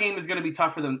Ohio game is going to be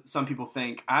tougher than some people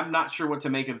think. I'm not sure what to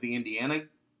make of the Indiana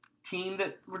team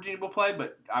that Virginia will play,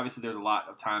 but obviously there's a lot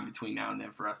of time between now and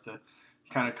then for us to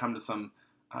kind of come to some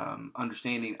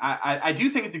understanding. I do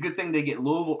think it's a good thing they get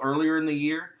Louisville earlier in the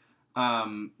year.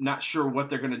 Not sure what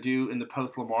they're going to do in the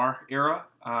post-Lamar era,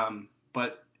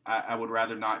 but I would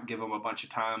rather not give them a bunch of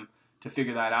time to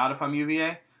figure that out if I'm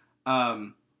UVA.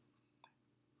 And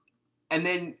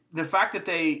then the fact that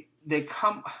they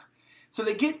come – so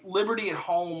they get Liberty at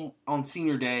home on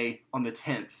Senior Day on the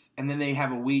 10th, and then they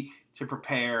have a week to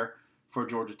prepare for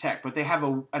Georgia Tech. But they have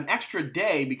an extra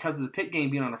day because of the Pitt game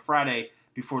being on a Friday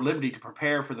before Liberty to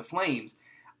prepare for the Flames.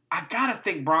 I got to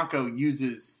think Bronco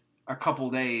uses a couple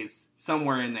days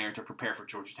somewhere in there to prepare for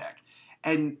Georgia Tech.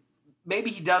 And maybe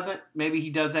he doesn't. Maybe he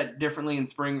does that differently in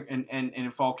spring and in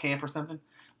fall camp or something.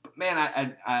 But, man,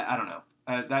 I don't know.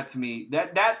 That to me,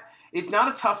 that it's not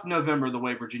a tough November the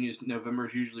way Virginia's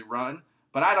Novembers usually run.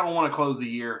 But I don't want to close the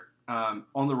year on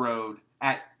the road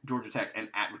at Georgia Tech and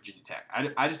at Virginia Tech.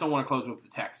 I just don't want to close with the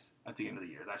Techs at the end of the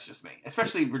year. That's just me.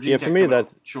 Especially Virginia Tech. For me,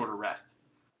 that's shorter rest.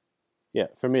 Yeah,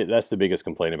 for me, that's the biggest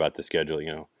complaint about the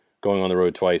schedule. Going on the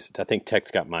road twice. I think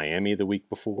Tech's got Miami the week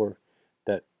before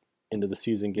that end of the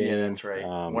season game. Yeah, that's right.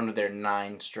 One of their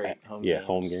 9 straight home games. Yeah,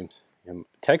 home games.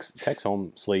 Tech's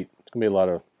home slate. It's gonna be a lot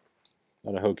of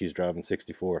Hokies driving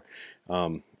 64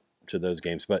 to those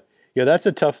games. But that's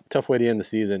a tough way to end the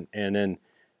season. And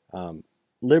then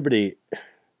Liberty,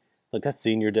 like, that's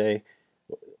Senior Day.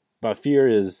 My fear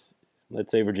is,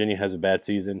 let's say Virginia has a bad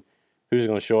season. Who's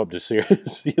going to show up to see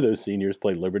those seniors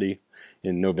play Liberty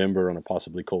in November on a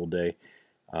possibly cold day?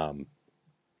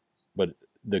 But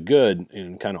the good,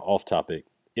 and kind of off topic,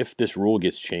 if this rule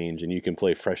gets changed and you can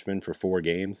play freshmen for 4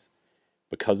 games,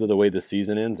 because of the way the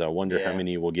season ends, I wonder how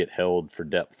many will get held for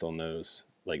depth on those,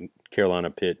 like Carolina,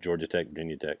 Pitt, Georgia Tech,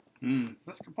 Virginia Tech.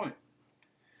 That's a good point.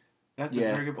 That's a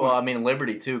very good point. Well, I mean,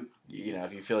 Liberty, too,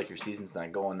 if you feel like your season's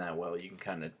not going that well, you can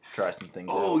kind of try some things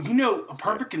out. A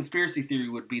perfect conspiracy theory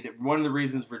would be that one of the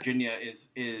reasons Virginia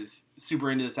is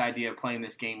super into this idea of playing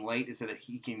this game late is so that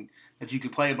you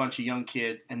could play a bunch of young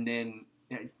kids and then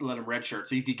let them redshirt.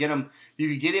 So you could get him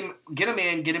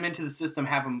into the system,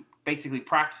 have him basically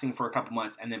practicing for a couple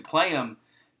months, and then play him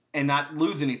and not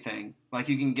lose anything. Like,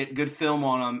 you can get good film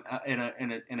on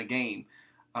them in a game.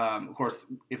 Of course,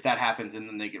 if that happens and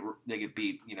then they get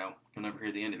beat, you'll never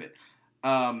hear the end of it.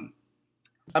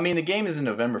 I mean, the game is in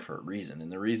November for a reason,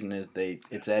 and the reason is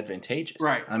it's advantageous.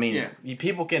 Right. I mean,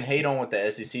 people can hate on what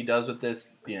the SEC does with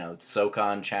this,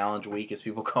 SoCon Challenge Week, as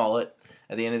people call it,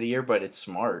 at the end of the year, but it's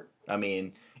smart. I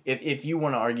mean, if you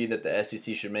want to argue that the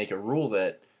SEC should make a rule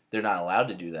that they're not allowed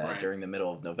to do that during the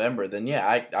middle of November, then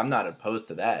I'm not opposed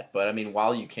to that. But, I mean,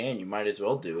 while you can, you might as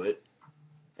well do it.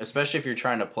 Especially if you're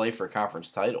trying to play for a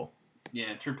conference title.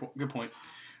 Yeah, true. Good point.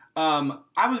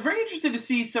 I was very interested to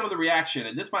see some of the reaction,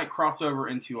 and this might cross over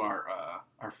into our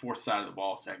fourth side of the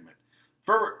ball segment.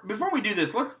 Before we do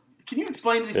this, can you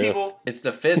explain to these people? It's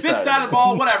the fifth side of the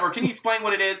ball, whatever. Can you explain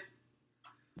what it is?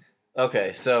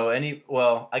 Okay, so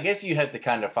I guess you have to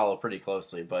kind of follow pretty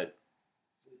closely, but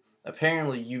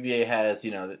apparently UVA has,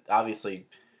 obviously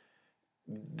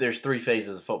there's 3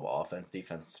 phases of football: offense,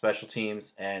 defense, special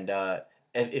teams, and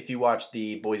if you watch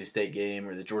the Boise State game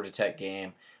or the Georgia Tech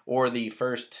game or the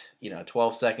first,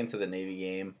 12 seconds of the Navy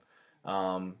game,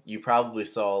 you probably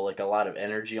saw like a lot of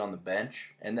energy on the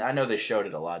bench. And I know they showed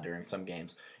it a lot during some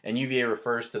games. And UVA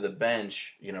refers to the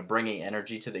bench, bringing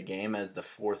energy to the game as the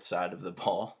fourth side of the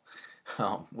ball,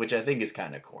 which I think is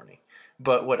kind of corny.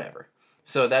 But whatever.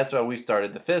 So that's why we've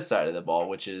started the fifth side of the ball,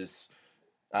 which is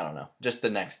I don't know, just the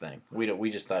next thing. We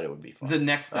just thought it would be fun. The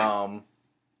next thing.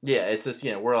 Yeah, it's just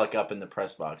we're like up in the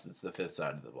press box. It's the fifth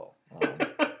side of the ball.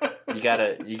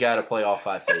 You gotta play all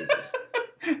 5 phases.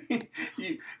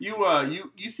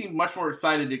 You seem much more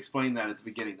excited to explain that at the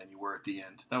beginning than you were at the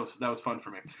end. That was fun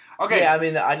for me. Okay. Yeah, I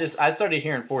mean, I started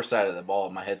hearing fourth side of the ball,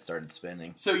 and my head started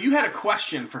spinning. So you had a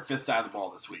question for fifth side of the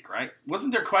ball this week, right?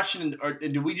 Wasn't there a question, or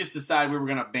did we just decide we were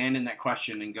going to abandon that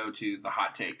question and go to the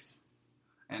hot takes?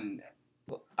 And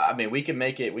I mean, we can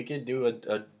make it. We can do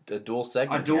a dual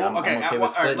segment. A dual. I'm okay. okay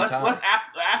with all right. time. Let's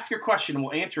ask your question, and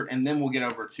we'll answer it, and then we'll get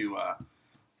over to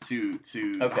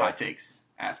the hot takes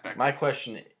aspect. My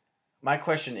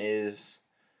question is,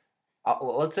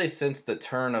 let's say since the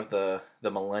turn of the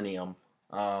millennium,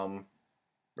 or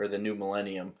the new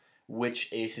millennium,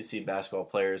 which ACC basketball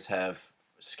players have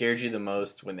scared you the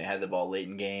most when they had the ball late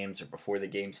in games or before the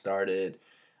game started,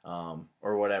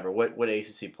 or whatever? What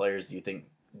ACC players do you think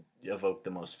evoke the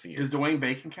most fear? Does Dwayne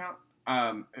Bacon count?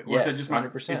 Yes, is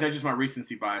that 100%. Is that just my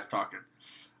recency bias talking?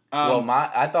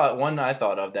 I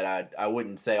thought of that I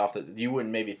wouldn't say you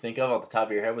wouldn't maybe think of off the top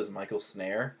of your head was Michael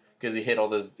Snare, because he hit all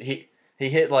those he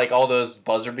hit like all those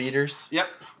buzzer beaters. Yep.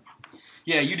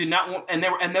 Yeah, you did not want,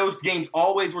 and those games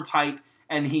always were tight,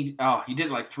 and he did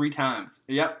it like 3 times.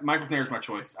 Yep, Michael Snare is my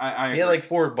choice. I he had like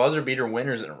 4 buzzer beater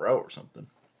winners in a row or something.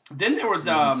 Then there was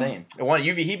insane.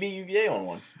 He beat UVA on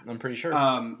one. I'm pretty sure.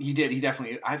 He did. He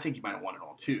definitely. I think he might have won it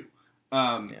all too.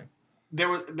 There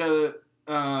was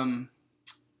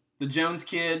the Jones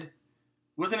kid.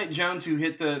 Wasn't it Jones who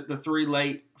hit the 3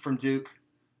 late from Duke?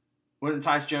 Wasn't it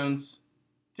Tyce Jones?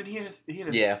 Did he hit He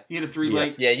hit a 3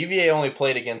 late. Yeah, UVA only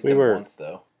played against him once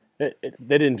though. They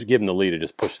didn't give him the lead; it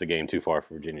just pushed the game too far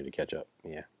for Virginia to catch up.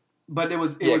 Yeah. But it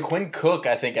was Quinn Cook,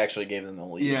 I think, actually gave them the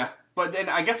lead. Yeah. But then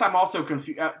I guess I'm also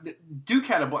confused. Duke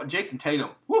had Jason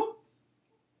Tatum. Woo!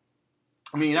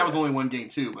 I mean, that was only one game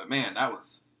too, but man,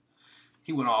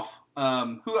 he went off.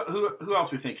 Who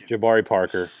else we thinking? Jabari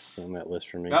Parker is on that list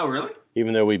for me. Oh, really?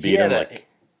 Even though we beat him,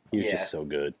 he was just so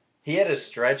good. He had a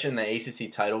stretch in the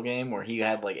ACC title game where he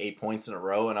had like 8 points in a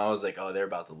row, and I was like, oh, they're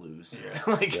about to lose. Yeah.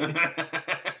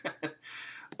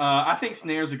 I think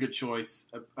Snare's a good choice,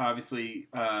 obviously,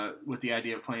 with the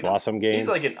idea of playing Blossom game. He's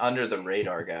like an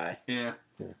under-the-radar guy. Yeah.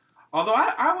 Although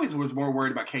I always was more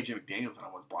worried about KJ McDaniels than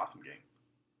I was Blossom game.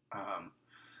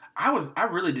 I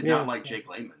really did not like Jake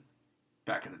Layman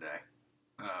back in the day,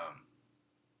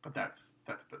 but that's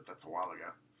a while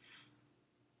ago.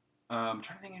 I'm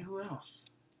trying to think of who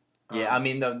else. Yeah, I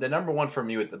mean the number one for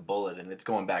me with the bullet, and it's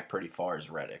going back pretty far, is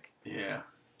Reddick. Yeah.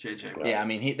 JJ. Yeah, I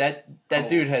mean that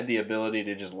dude had the ability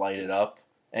to just light it up,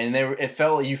 and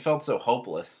you felt so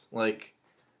hopeless. Like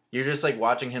you're just like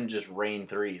watching him just rain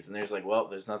threes, and there's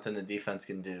nothing the defense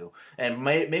can do. And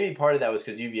maybe part of that was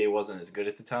because UVA wasn't as good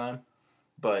at the time,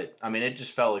 but I mean it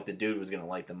just felt like the dude was going to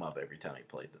light them up every time he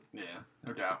played them. Yeah,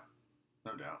 no doubt.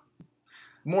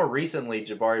 More recently,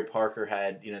 Jabari Parker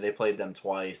had they played them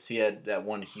twice. He had that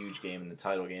one huge game in the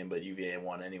title game, but UVA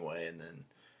won anyway, and then.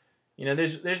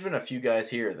 There's been a few guys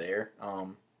here or there.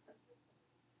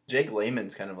 Jake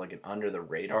Layman's kind of like an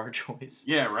under-the-radar choice.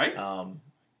 Yeah, right?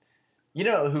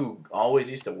 Who always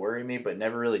used to worry me but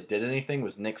never really did anything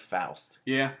was Nick Faust.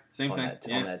 Yeah, same thing.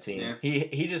 On that team. Yeah.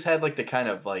 He just had like the kind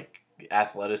of like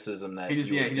athleticism that he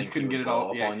just couldn't get it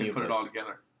all. Yeah, couldn't put it all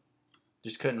together.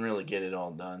 Just couldn't really get it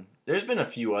all done. There's been a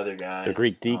few other guys. The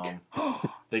Greek Deke.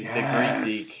 The Greek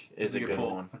Deke is a good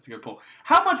pull. one. That's a good pull.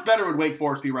 How much better would Wake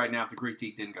Forest be right now if the Greek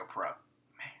Deke didn't go pro?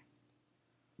 Man.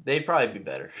 They'd probably be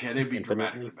better. Yeah, they'd be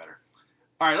dramatically better.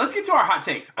 All right, let's get to our hot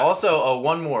takes. Also,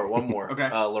 one more. Okay.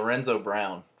 Lorenzo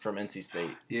Brown from NC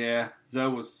State. Yeah,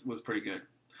 Zoe was pretty good.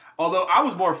 Although I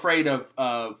was more afraid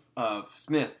of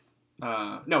Smith.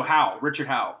 Howell. Richard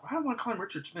Howell. I don't want to call him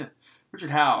Richard Smith.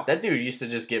 Richard Howell. That dude used to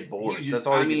just get bored. That's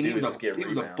all he could do was just get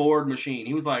rebounds. He was a bored machine.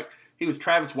 He was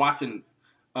Travis Watson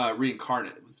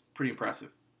reincarnate. It was pretty impressive.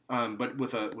 But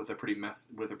with a pretty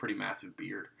massive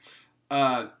beard.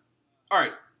 All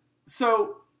right.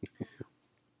 So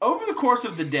over the course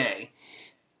of the day,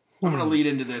 I'm going to lead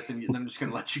into this, and then I'm just going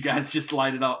to let you guys just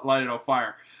light it on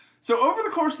fire. So over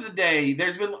the course of the day,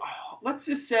 there's been, let's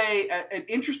just say, an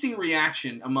interesting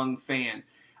reaction among fans.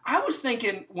 I was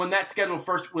thinking when that schedule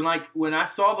first, when I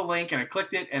saw the link and I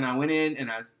clicked it and I went in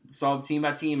and I saw the team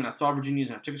by team and I saw Virginia's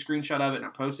and I took a screenshot of it and I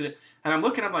posted it and I'm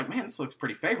like, man, this looks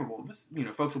pretty favorable. This,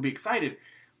 folks will be excited.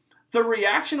 The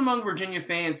reaction among Virginia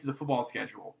fans to the football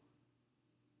schedule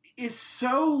is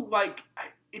so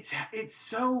it's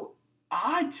so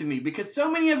odd to me because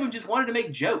so many of them just wanted to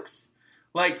make jokes,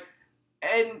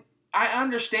 and I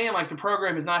understand the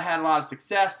program has not had a lot of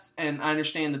success, and I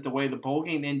understand that the way the bowl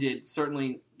game ended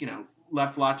certainly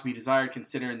left a lot to be desired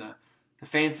considering the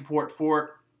fan support for it.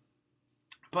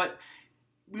 But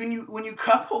when you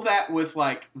couple that with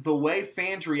like the way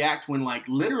fans react when like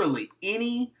literally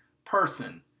any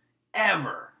person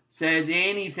ever says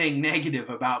anything negative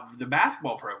about the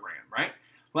basketball program, right?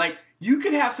 Like you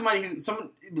could have somebody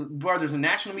whether there's a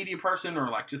national media person or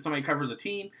like just somebody who covers a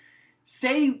team,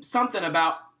 say something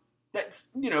about that's,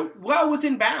 well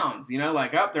within bounds,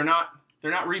 like they're not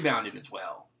rebounding as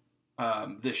well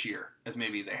this year as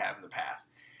maybe they have in the past.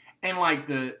 And like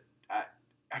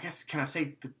I guess, can I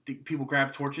say the people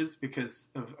grab torches because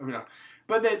of,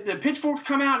 but the pitchforks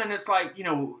come out and it's like,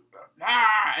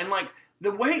 and like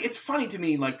the way, it's funny to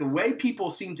me, like the way people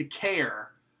seem to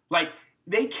care, like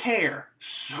they care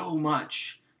so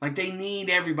much. Like they need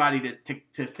everybody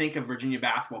to think of Virginia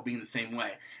basketball being the same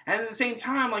way. And at the same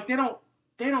time, like they don't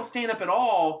stand up at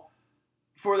all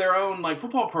for their own like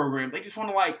football program. They just want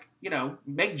to like,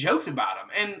 make jokes about them.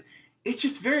 And it's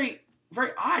just very,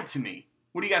 very odd to me.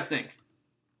 What do you guys think?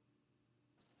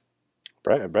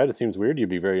 Brad, it seems weird you'd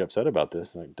be very upset about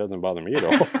this. It doesn't bother me at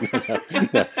all.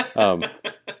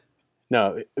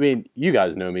 No, I mean, you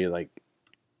guys know me. Like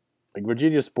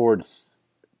Virginia sports,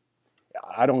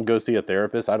 I don't go see a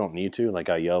therapist. I don't need to. Like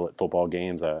I yell at football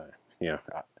games.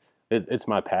 It's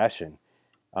my passion.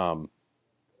 The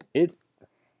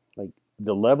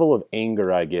level of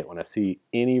anger I get when I see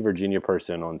any Virginia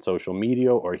person on social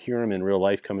media or hear them in real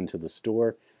life come into the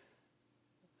store.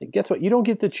 Guess what? You don't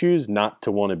get to choose not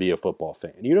to want to be a football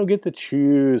fan. You don't get to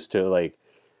choose to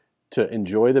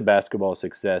enjoy the basketball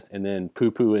success and then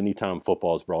poo-poo anytime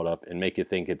football is brought up and make you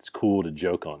think it's cool to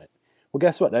joke on it. Well,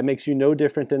 guess what? That makes you no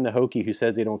different than the Hokie who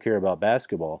says they don't care about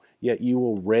basketball, yet you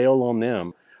will rail on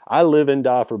them. I live and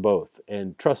die for both.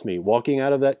 And trust me, walking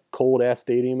out of that cold-ass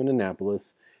stadium in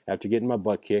Annapolis after getting my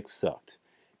butt kicked sucked.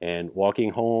 And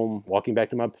walking back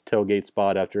to my tailgate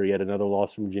spot after yet another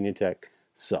loss from Virginia Tech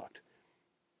sucked.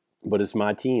 But it's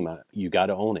my team. You got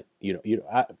to own it.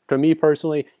 For me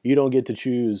personally, you don't get to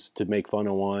choose to make fun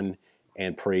of one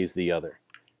and praise the other.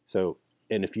 So,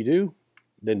 and if you do,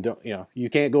 then don't. You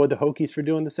can't go with the Hokies for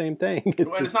doing the same thing.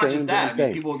 It's not just that. I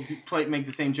mean, people make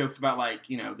the same jokes about like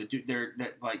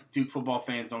Duke football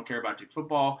fans don't care about Duke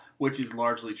football, which is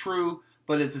largely true.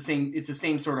 But it's the same. It's the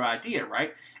same sort of idea,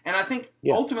 right? And I think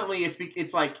ultimately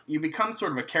it's like you become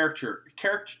sort of a caricature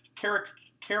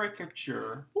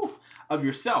of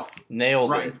yourself.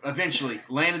 Nailed it. Eventually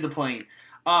landed the plane.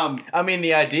 I mean,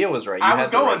 the idea was right. I was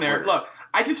going there. Word. Look,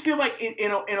 I just feel like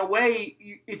in a way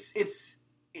it's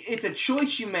a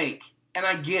choice you make, and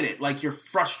I get it. Like you're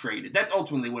frustrated. That's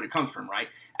ultimately what it comes from, right?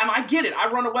 And I get it.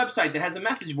 I run a website that has a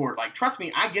message board. Like, trust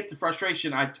me, I get the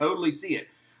frustration. I totally see it.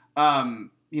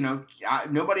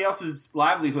 Nobody else's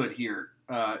livelihood here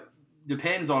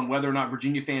depends on whether or not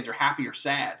Virginia fans are happy or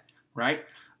sad, right?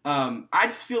 I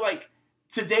just feel like,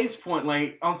 to Dave's point,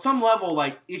 like on some level,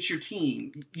 like it's your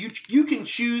team. You can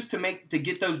choose to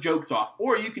get those jokes off,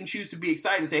 or you can choose to be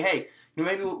excited and say, hey,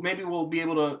 maybe we'll be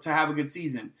able to have a good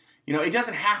season. It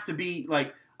doesn't have to be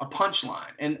like a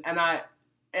punchline. And I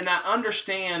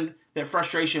understand that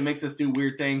frustration makes us do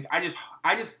weird things. I just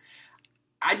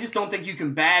don't think you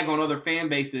can bag on other fan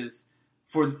bases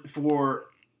for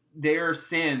their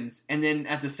sins and then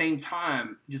at the same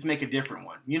time just make a different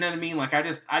one. You know what I mean? Like I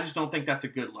just don't think that's a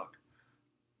good look.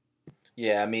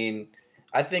 Yeah, I mean,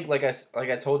 I think like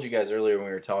I told you guys earlier when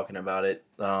we were talking about it,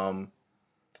 I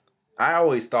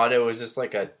always thought it was just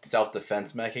like a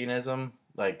self-defense mechanism.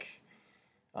 Like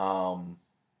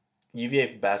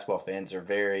UVA basketball fans are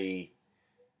very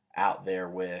out there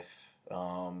with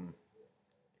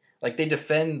like they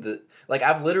defend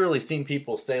I've literally seen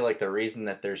people say like the reason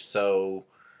that they're so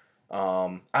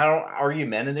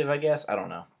argumentative, I guess, I don't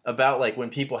know, about like when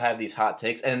people have these hot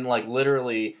takes, and like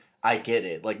literally I get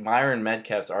it. Like Myron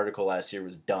Metcalf's article last year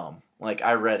was dumb. Like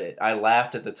I read it. I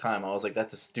laughed at the time. I was like,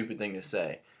 that's a stupid thing to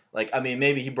say. Like, I mean,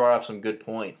 maybe he brought up some good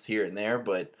points here and there,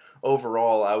 but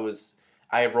overall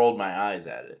I rolled my eyes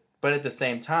at it. But at the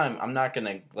same time, I'm not going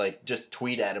to like just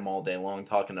tweet at him all day long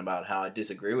talking about how I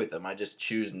disagree with him. I just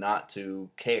choose not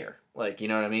to care. Like, you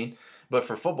know what I mean? But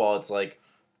for football, it's like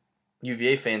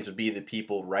UVA fans would be the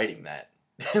people writing that.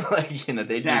 Like, they'd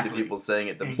be the people saying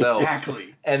it themselves.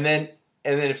 Exactly. And then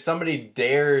if somebody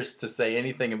dares to say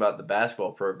anything about the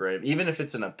basketball program, even if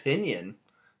it's an opinion,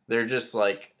 they're just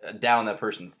like down that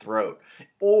person's throat.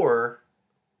 Or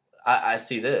I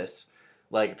see this,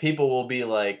 like people will be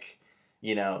like,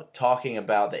 talking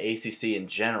about the ACC in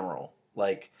general.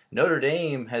 Like Notre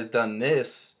Dame has done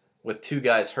this with 2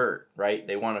 guys hurt, right?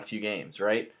 They won a few games,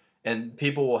 right? And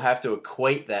people will have to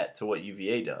equate that to what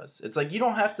UVA does. It's like you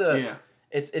don't have to. Yeah.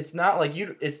 It's not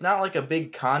like a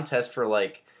big contest for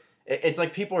like. It's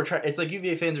like people are trying. It's like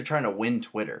UVA fans are trying to win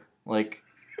Twitter. Like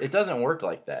it doesn't work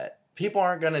like that. People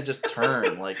aren't gonna just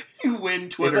turn like you win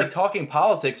Twitter. It's like talking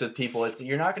politics with people.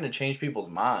 You're not gonna change people's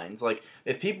minds. Like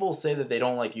if people say that they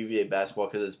don't like UVA basketball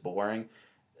because it's boring,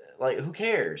 like who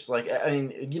cares? Like I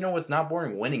mean, you know what's not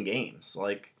boring? Winning games.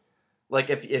 Like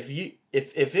if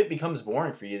it becomes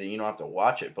boring for you, then you don't have to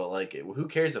watch it. But like, who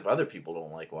cares if other people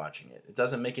don't like watching it? It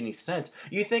doesn't make any sense.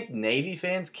 You think Navy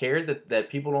fans cared that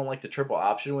people don't like the triple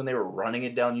option when they were running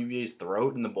it down UVA's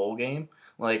throat in the bowl game?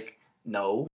 Like,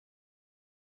 no.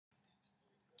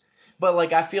 But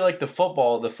like, I feel like the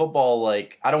football,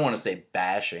 like I don't want to say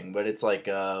bashing, but it's like,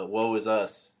 woe is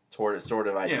us sort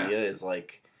of idea is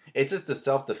like it's just a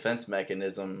self-defense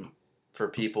mechanism. For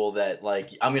people that like,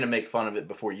 I'm gonna make fun of it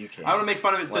before you can. I'm gonna make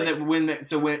fun of it so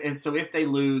that so if they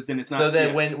lose, then it's not. So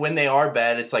that when they are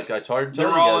bad, it's like I told they're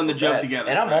all in the joke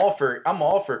together. And I'm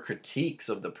all for critiques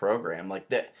of the program. Like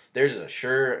that, there's a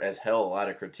sure as hell a lot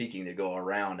of critiquing to go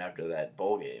around after that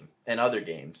bowl game and other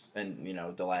games, and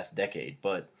the last decade.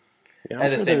 But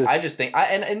at the same, I just think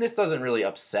and this doesn't really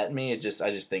upset me. I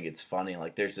just think it's funny.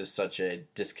 Like there's just such a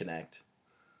disconnect.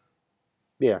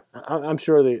 Yeah, I'm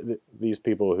sure these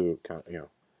people who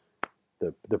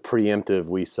the preemptive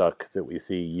we suck that we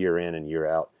see year in and year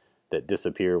out that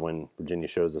disappear when Virginia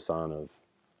shows a sign of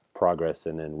progress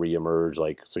and then reemerge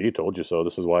like, so you told you so.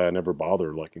 This is why I never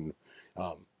bothered. Like,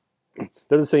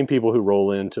 they're the same people who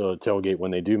roll into a tailgate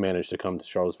when they do manage to come to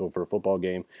Charlottesville for a football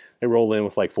game. They roll in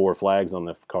with like 4 flags on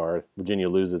the car. Virginia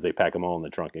loses, they pack them all in the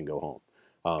trunk and go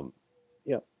home.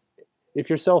 If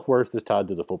your self-worth is tied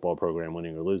to the football program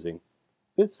winning or losing,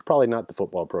 it's probably not the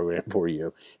football program for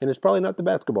you, and it's probably not the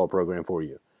basketball program for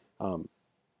you. Come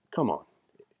on.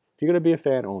 If you're going to be a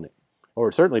fan, own it.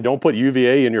 Or certainly don't put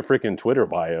UVA in your freaking Twitter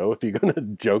bio if you're going to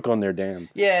joke on their damn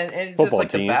and it's just like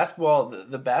team.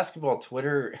 The basketball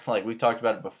Twitter, like we've talked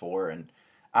about it before, and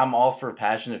I'm all for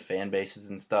passionate fan bases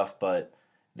and stuff, but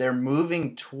they're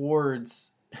moving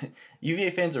towards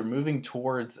UVA fans are moving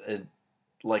towards an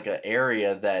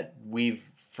area that we've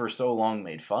for so long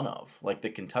made fun of, like the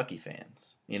Kentucky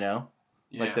fans,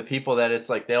 like the people that it's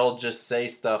like they'll just say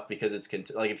stuff because it's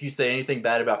like if you say anything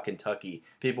bad about Kentucky,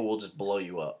 people will just blow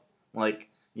you up, like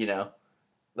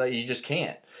like you just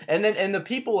can't. And the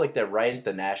people like that write at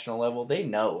the national level, they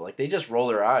know, like they just roll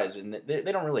their eyes and they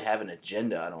don't really have an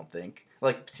agenda. I don't think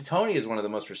like Tony is one of the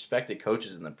most respected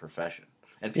coaches in the profession,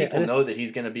 and people know that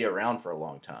he's going to be around for a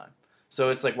long time. So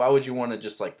it's like, why would you want to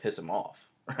just like piss him off,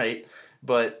 right?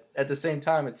 But at the same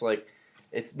time, it's like,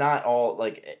 it's not all,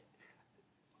 like,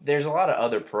 there's a lot of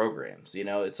other programs,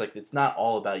 It's like, it's not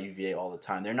all about UVA all the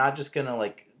time. They're not just going to,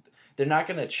 like, they're not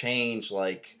going to change,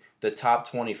 like, the top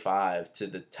 25 to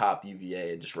the top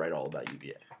UVA and just write all about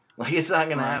UVA. Like, it's not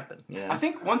going to happen, I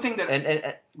think one thing that...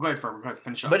 Go ahead, Ferber. Go ahead,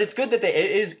 finish up. But it's good that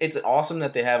it's awesome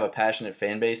that they have a passionate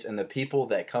fan base, and the people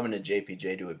that come into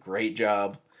JPJ do a great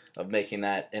job of making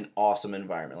that an awesome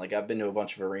environment. Like, I've been to a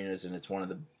bunch of arenas, and it's one of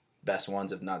the best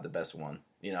ones, if not the best one,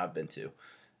 I've been to.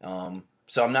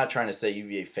 So I'm not trying to say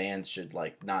UVA fans should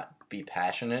like not be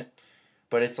passionate,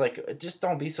 but it's like just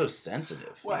don't be so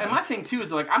sensitive. Well, and my thing too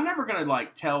is like I'm never gonna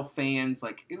like tell fans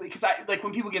like because I like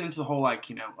when people get into the whole like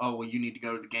oh well you need to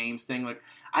go to the games thing, like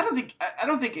I don't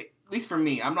think at least for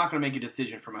me, I'm not gonna make a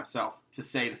decision for myself to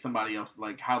say to somebody else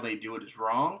like how they do it is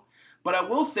wrong, but I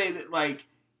will say that like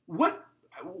what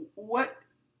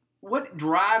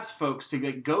drives folks to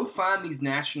like, go find these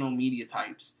national media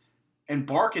types and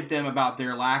bark at them about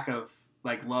their lack of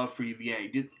like love for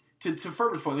UVA? To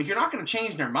Ferber's point, like you're not going to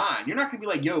change their mind. You're not going to be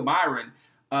like, yo, Byron,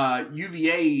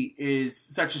 UVA is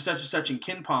such and such and such in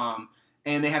KenPom,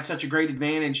 and they have such a great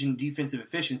advantage in defensive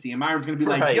efficiency. And Byron's going to be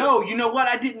like, yo, you know what?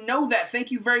 I didn't know that. Thank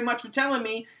you very much for telling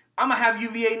me. I'm going to have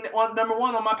UVA number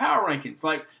 1 on my power rankings.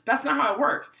 Like, that's not how it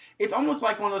works. It's almost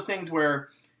like one of those things where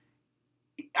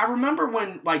I remember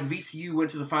when like VCU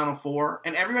went to the Final Four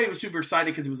and everybody was super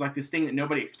excited because it was like this thing that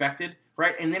nobody expected,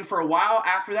 right? And then for a while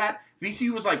after that,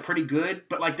 VCU was like pretty good,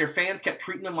 but like their fans kept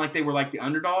treating them like they were like the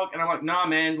underdog. And I'm like, nah,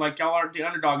 man, like y'all aren't the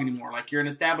underdog anymore. Like you're an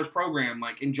established program.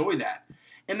 Like enjoy that.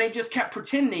 And they just kept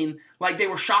pretending like they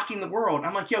were shocking the world.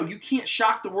 I'm like, yo, you can't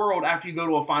shock the world after you go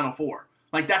to a Final Four.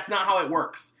 Like that's not how it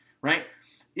works, right?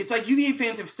 It's like UVA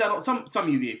fans have settled, some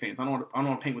UVA fans, I don't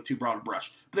want to paint with too broad a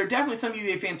brush, but there are definitely some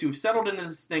UVA fans who have settled into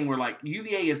this thing where like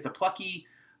UVA is the plucky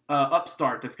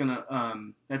upstart that's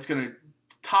gonna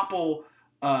topple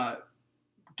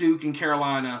Duke and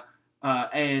Carolina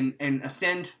and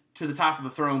ascend to the top of the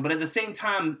throne, but at the same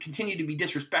time continue to be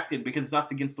disrespected because it's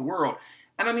us against the world.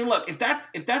 And I mean, look, if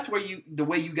that's where the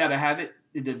way you got to have it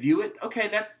to view it, okay,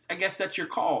 I guess that's your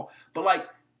call. But like,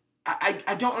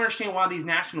 I don't understand why these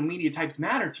national media types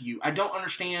matter to you. I don't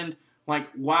understand like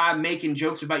why making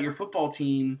jokes about your football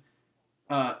team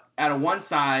out of one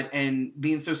side and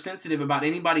being so sensitive about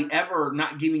anybody ever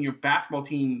not giving your basketball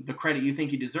team the credit you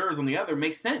think he deserves on the other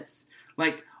makes sense.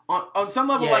 Like on some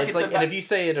level, yeah, like it's like, about, and if you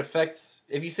say it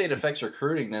affects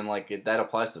recruiting, then like that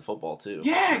applies to football too.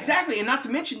 Yeah, exactly, and not to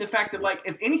mention the fact that like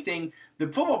if anything, the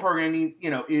football program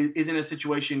is in a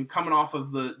situation coming off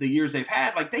of the years they've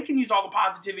had, like they can use all the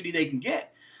positivity they can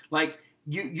get. Like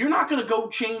you're not going to go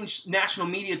change national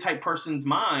media type person's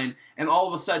mind, and all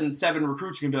of a sudden 7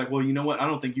 recruits are going to be like, well, you know what? I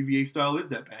don't think UVA style is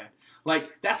that bad.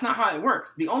 Like, that's not how it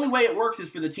works. The only way it works is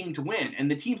for the team to win, and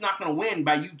the team's not going to win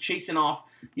by you chasing off,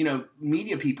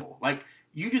 media people. Like,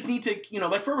 you just need to,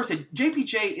 like Ferber said,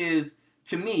 JPJ is,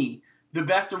 to me, the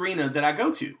best arena that I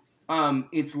go to.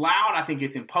 It's loud. I think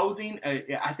it's imposing.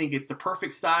 I think it's the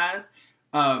perfect size.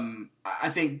 I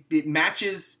think it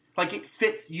matches, like it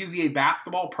fits UVA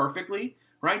basketball perfectly,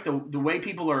 right? The way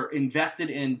people are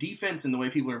invested in defense and the way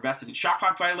people are invested in shot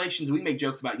clock violations. We make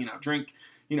jokes about, drink,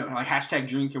 like hashtag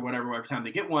drink or whatever every time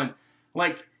they get one.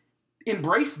 Like,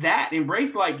 embrace that.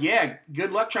 Embrace, like, yeah,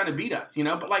 good luck trying to beat us,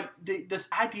 But, like, this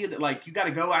idea that, like, you got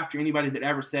to go after anybody that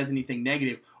ever says anything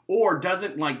negative or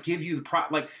doesn't, like, give you the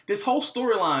like, this whole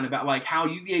storyline about, like, how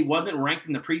UVA wasn't ranked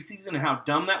in the preseason and how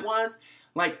dumb that was,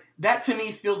 like, that to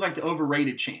me feels like the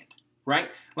overrated chant, right?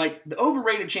 Like, the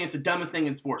overrated chant's the dumbest thing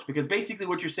in sports because basically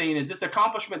what you're saying is this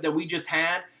accomplishment that we just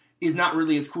had is not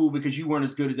really as cool because you weren't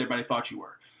as good as everybody thought you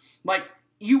were. Like,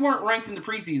 you weren't ranked in the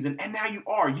preseason, and now you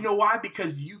are. You know why?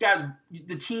 Because you guys,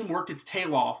 the team worked its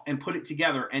tail off and put it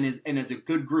together and is a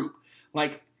good group.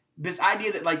 Like, this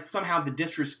idea that, like, somehow the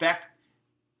disrespect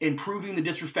and proving the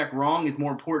disrespect wrong is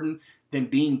more important than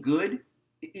being good,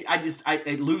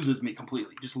 it loses me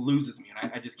completely. It just loses me,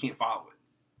 and I just can't follow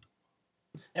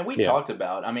it. And we talked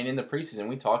about, in the preseason,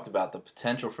 we talked about the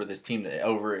potential for this team to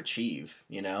overachieve,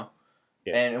 Yeah.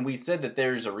 And we said that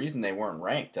there's a reason they weren't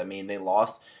ranked. They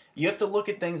lost. You have to look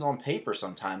at things on paper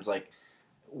sometimes. Like,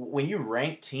 when you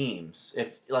rank teams,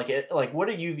 what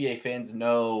do UVA fans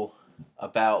know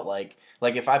about, like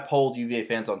if I polled UVA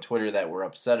fans on Twitter that were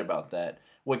upset about that,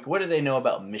 what do they know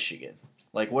about Michigan?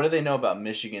 Like, what do they know about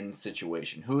Michigan's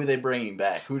situation? Who are they bringing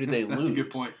back? Who did they lose? That's a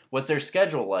good point. What's their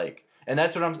schedule like? And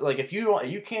that's what I'm like. If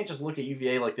you can't just look at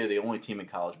UVA like they're the only team in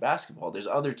college basketball. There's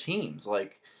other teams,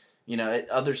 like,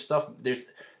 other stuff. There's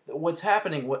what's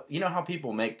happening. How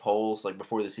people make polls like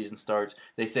before the season starts?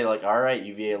 They say like, all right,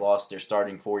 UVA lost their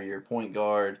starting 4-year point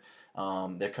guard.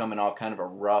 They're coming off kind of a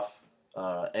rough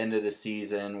end of the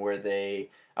season where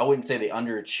I wouldn't say they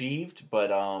underachieved,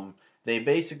 but they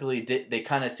basically did. They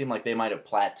kind of seemed like they might have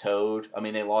plateaued.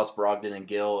 They lost Brogdon and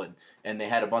Gill, and they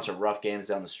had a bunch of rough games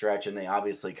down the stretch, and they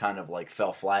obviously kind of like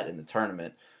fell flat in the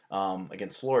tournament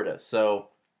against Florida. So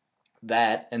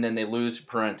that, and then they lose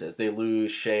Parentis, they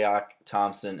lose Shayock,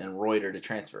 Thompson, and Reuter to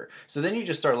transfer. So then you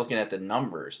just start looking at the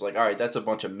numbers. Like, all right, that's a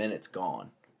bunch of minutes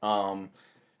gone. And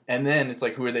then it's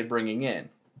like, who are they bringing in?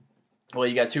 Well,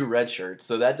 you got 2 red shirts,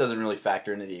 so that doesn't really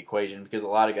factor into the equation because a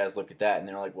lot of guys look at that and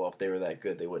they're like, well, if they were that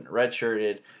good, they wouldn't have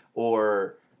redshirted,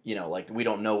 or, like we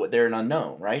don't know they're an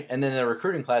unknown, right? And then the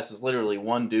recruiting class is literally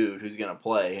one dude who's going to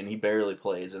play, and he barely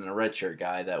plays, and a redshirt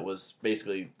guy that was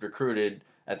basically recruited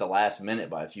at the last minute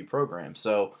by a few programs.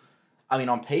 So,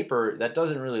 on paper, that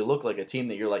doesn't really look like a team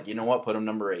that you're like, you know what, put them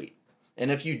number 8.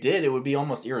 And if you did, it would be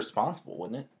almost irresponsible,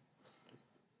 wouldn't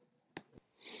it?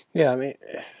 Yeah,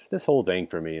 this whole thing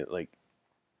for me, like,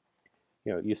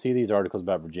 you see these articles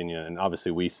about Virginia, and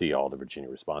obviously we see all the Virginia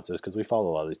responses because we follow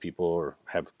a lot of these people or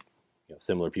have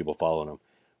similar people following them.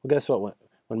 Well, guess what?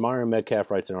 When Myron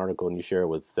Metcalf writes an article and you share it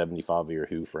with 75 of your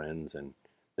Who friends and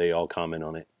they all comment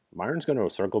on it, Myron's going to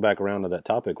circle back around to that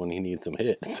topic when he needs some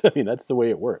hits. That's the way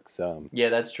it works. Yeah,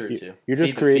 that's true too. You're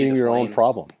just creating your own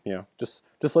problem. Just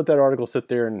let that article sit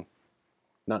there and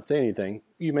not say anything.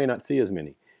 You may not see as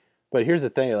many. But here's the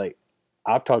thing, like,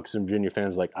 I've talked to some Virginia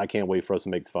fans like, I can't wait for us to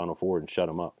make the Final Four and shut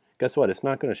them up. Guess what? It's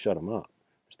not going to shut them up.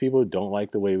 There's people who don't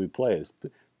like the way we play. There's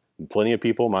plenty of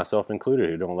people, myself included,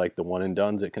 who don't like the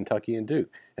one-and-dones at Kentucky and Duke.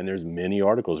 And there's many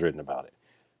articles written about it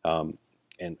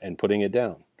and putting it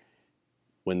down.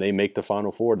 When they make the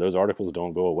Final Four, those articles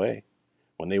don't go away.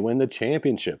 When they win the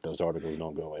championship, those articles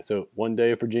don't go away. So one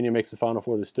day if Virginia makes the Final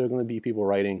Four, there's still going to be people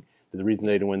writing that the reason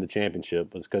they didn't win the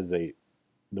championship was because the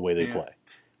way they play.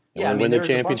 And when they win the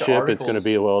championship, it's going to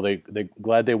be, well, they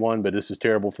glad they won, but this is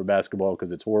terrible for basketball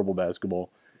because it's horrible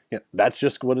basketball. Yeah, that's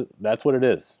what it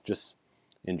is. Just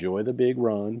enjoy the big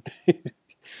run.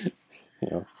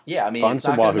 Yeah, it's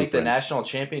not going to make the national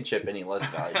championship any less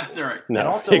valuable. That's right. No, and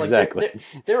also, exactly.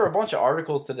 There were a bunch of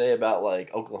articles today about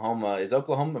like Oklahoma. Is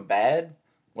Oklahoma bad?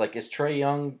 Like, is Trae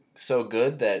Young so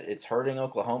good that it's hurting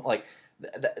Oklahoma? Like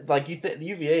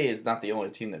UVA is not the only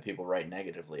team that people write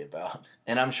negatively about,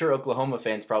 and I'm sure Oklahoma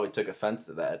fans probably took offense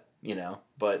to that,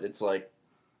 But it's like,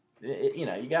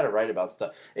 you got to write about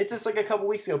stuff. It's just like a couple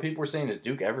weeks ago, people were saying, "Is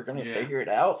Duke ever going to figure it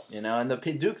out?" And the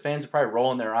Duke fans are probably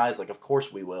rolling their eyes, like, "Of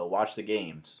course we will. Watch the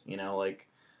games."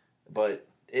 But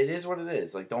it is what it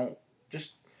is. Like, don't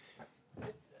just.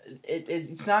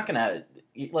 It's not gonna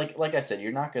like I said,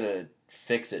 you're not gonna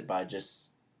fix it by just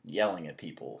yelling at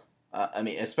people. I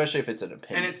mean, especially if it's an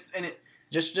opinion.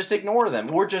 Just ignore them,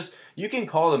 or you can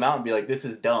call them out and be like, "This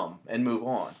is dumb," and move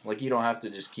on. Like, you don't have to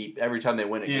just keep every time they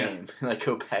win a game, like,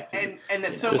 go back to and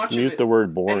that's so just much mute of it, the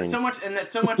word boring. And so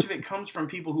much of it comes from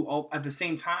people who all at the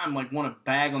same time like want to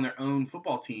bag on their own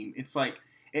football team. It's like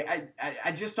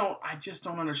I just don't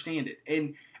understand it.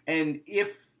 And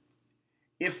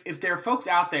if there are folks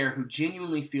out there who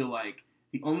genuinely feel like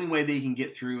the only way they can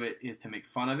get through it is to make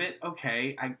fun of it,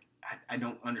 okay, I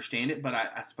don't understand it, but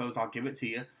I suppose I'll give it to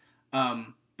you.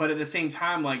 But at the same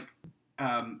time, like,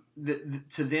 to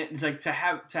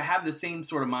have the same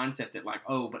sort of mindset that, like,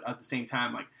 oh, but at the same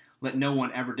time, like, let no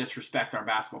one ever disrespect our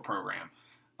basketball program,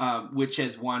 which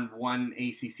has won one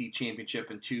ACC championship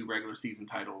and 2 regular season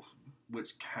titles,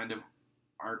 which kind of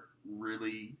aren't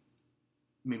really.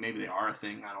 I mean, maybe they are a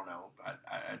thing. I don't know.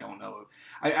 I don't know.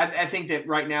 I think that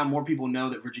right now more people know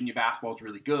that Virginia basketball is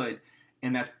really good,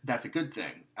 and that's a good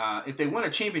thing. If they win a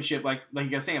championship, like you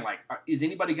guys saying, like, is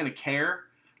anybody going to care?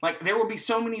 Like, there will be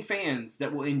so many fans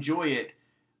that will enjoy it,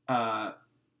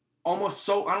 almost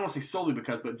so. I don't want to say solely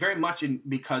but very much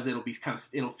because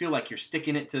it'll feel like you're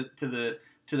sticking it to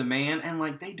the man, and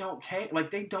like they don't care.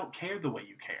 Like, they don't care the way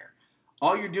you care.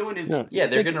 All you're doing is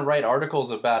they're going to write articles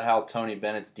about how Tony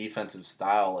Bennett's defensive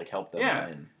style like helped them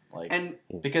win,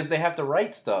 like, because they have to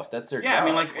write stuff. That's their job. I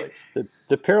mean, like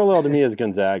the parallel to me is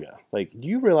Gonzaga. Like, do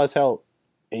you realize how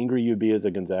angry you'd be as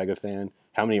a Gonzaga fan?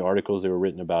 How many articles there were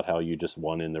written about how you just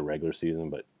won in the regular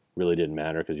season, but really didn't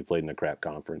matter because you played in a crap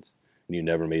conference and you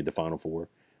never made the Final Four.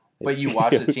 But you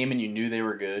watched the team and you knew they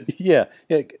were good. Yeah.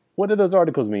 What did those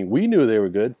articles mean? We knew they were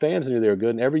good. Fans knew they were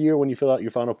good. And every year when you fill out your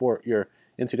Final Four, your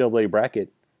NCAA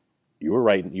bracket, you were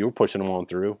writing, you were pushing them on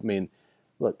through. I mean,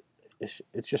 look,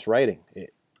 it's just writing.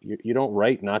 You don't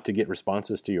write not to get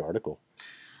responses to your article,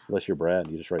 unless you're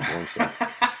Brad. You just write boring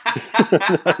stuff.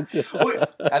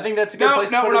 I think that's a good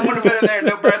place. No, we're not putting a pin in there.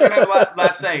 No, Brad's gonna have the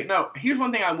last say. No, here's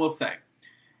one thing I will say.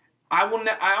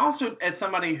 I also, as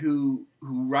somebody who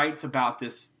writes about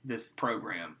this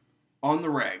program on the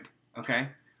reg, okay,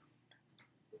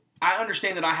 I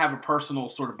understand that I have a personal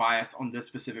sort of bias on this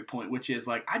specific point, which is,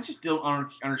 like, I just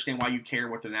don't understand why you care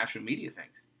what the national media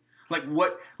thinks.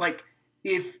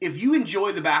 If you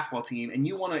enjoy the basketball team and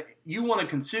you want to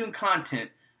consume content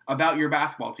about your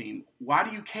basketball team, why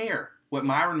do you care what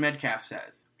Myron Metcalf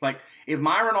says? Like, if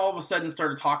Myron all of a sudden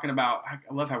started talking about, I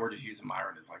love how we're just using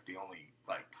Myron as like the only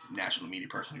like national media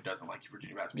person who doesn't like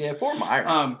Virginia basketball. Yeah, poor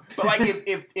Myron. But like,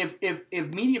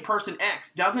 if media person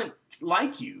X doesn't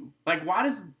like you, like, why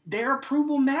does their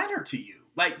approval matter to you?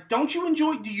 Like, do you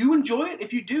enjoy it?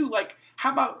 If you do, like,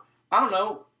 how about, I don't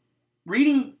know,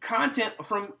 reading content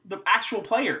from the actual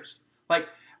players? Like,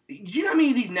 do you know how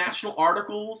many of these national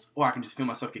articles, I can just feel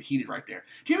myself get heated right there.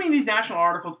 Do you know how many of these national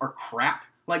articles are crap?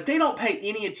 Like, they don't pay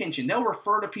any attention. They'll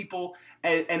refer to people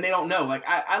and they don't know. Like,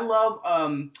 I love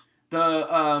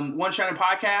the One Shining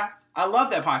Podcast. I love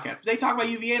that podcast. But they talk about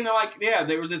UVA and they're like, yeah,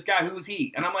 there was this guy, who was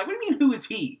he? And I'm like, what do you mean, who is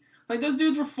he? Like, those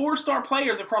dudes were 4-star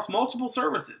players across multiple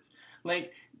services.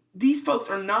 Like, these folks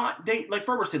are not, like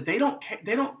Ferber said, they don't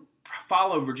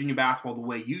follow Virginia basketball the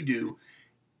way you do.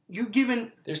 You're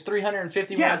given... There's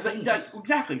 351 teams.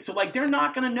 Exactly. So, like, they're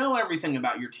not going to know everything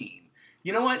about your team.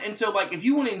 You know what? And so, like, if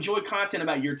you want to enjoy content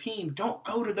about your team, don't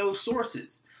go to those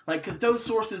sources. Like, because those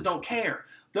sources don't care.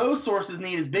 Those sources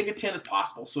need as big a tent as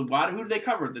possible. So who do they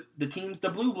cover? The teams, the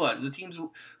Blue Bloods, the teams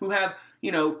who have,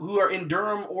 who are in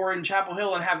Durham or in Chapel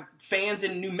Hill and have fans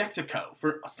in New Mexico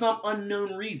for some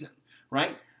unknown reason,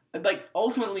 right? Like,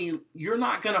 ultimately, you're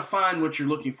not going to find what you're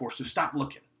looking for, so stop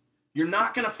looking. You're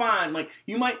not going to find, like,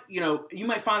 you might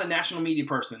find a national media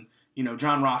person,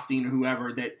 John Rothstein or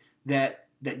whoever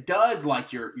that does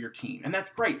like your team, and that's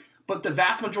great. But the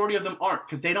vast majority of them aren't,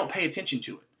 because they don't pay attention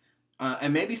to it.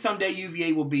 And maybe someday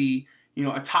UVA will be,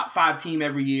 a top 5 team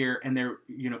every year, and they're,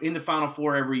 in the Final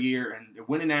Four every year, and they're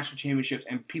winning national championships,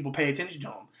 and people pay attention to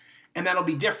them, and that'll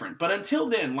be different. But until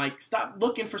then, like, stop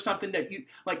looking for something that you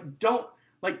like. Don't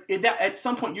like that. At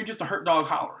some point, you're just a hurt dog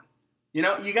hollering. You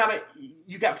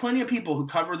got plenty of people who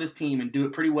cover this team and do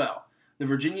it pretty well. The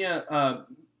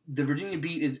Virginia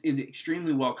beat is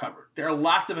extremely well covered. There are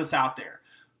lots of us out there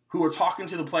who are talking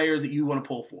to the players that you want to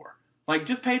pull for. Like,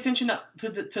 just pay attention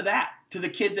to that, to the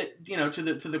kids that, you know, to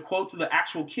the quotes of the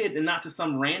actual kids, and not to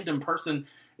some random person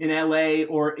in LA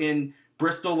or in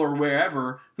Bristol or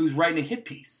wherever who's writing a hit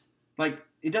piece. Like,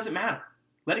 it doesn't matter.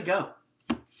 Let it go.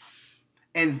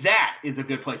 And that is a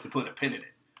good place to put a pin in it.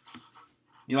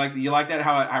 You like that?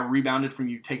 How I rebounded from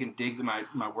you taking digs at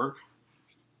my work?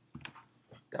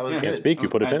 That was Can't good. speak. You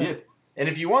put a pin. I did. And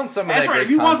if you want some of That's that right. great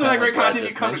If you want some of that content great like content, you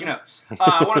just come. mentioned.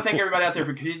 I want to thank everybody out there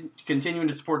for continuing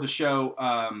to support the show,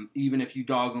 even if you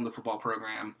dog on the football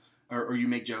program or you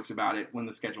make jokes about it when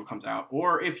the schedule comes out,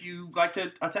 or if you like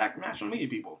to attack national media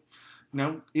people. You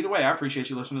know, either way, I appreciate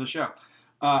you listening to the show.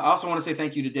 I also want to say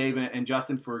thank you to Dave and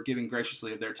Justin for giving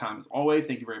graciously of their time as always.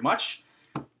 Thank you very much.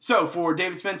 So for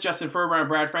David Spence, Justin Furber, and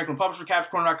Brad Franklin, publisher,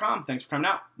 CavsCorner.com, thanks for coming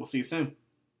out. We'll see you soon.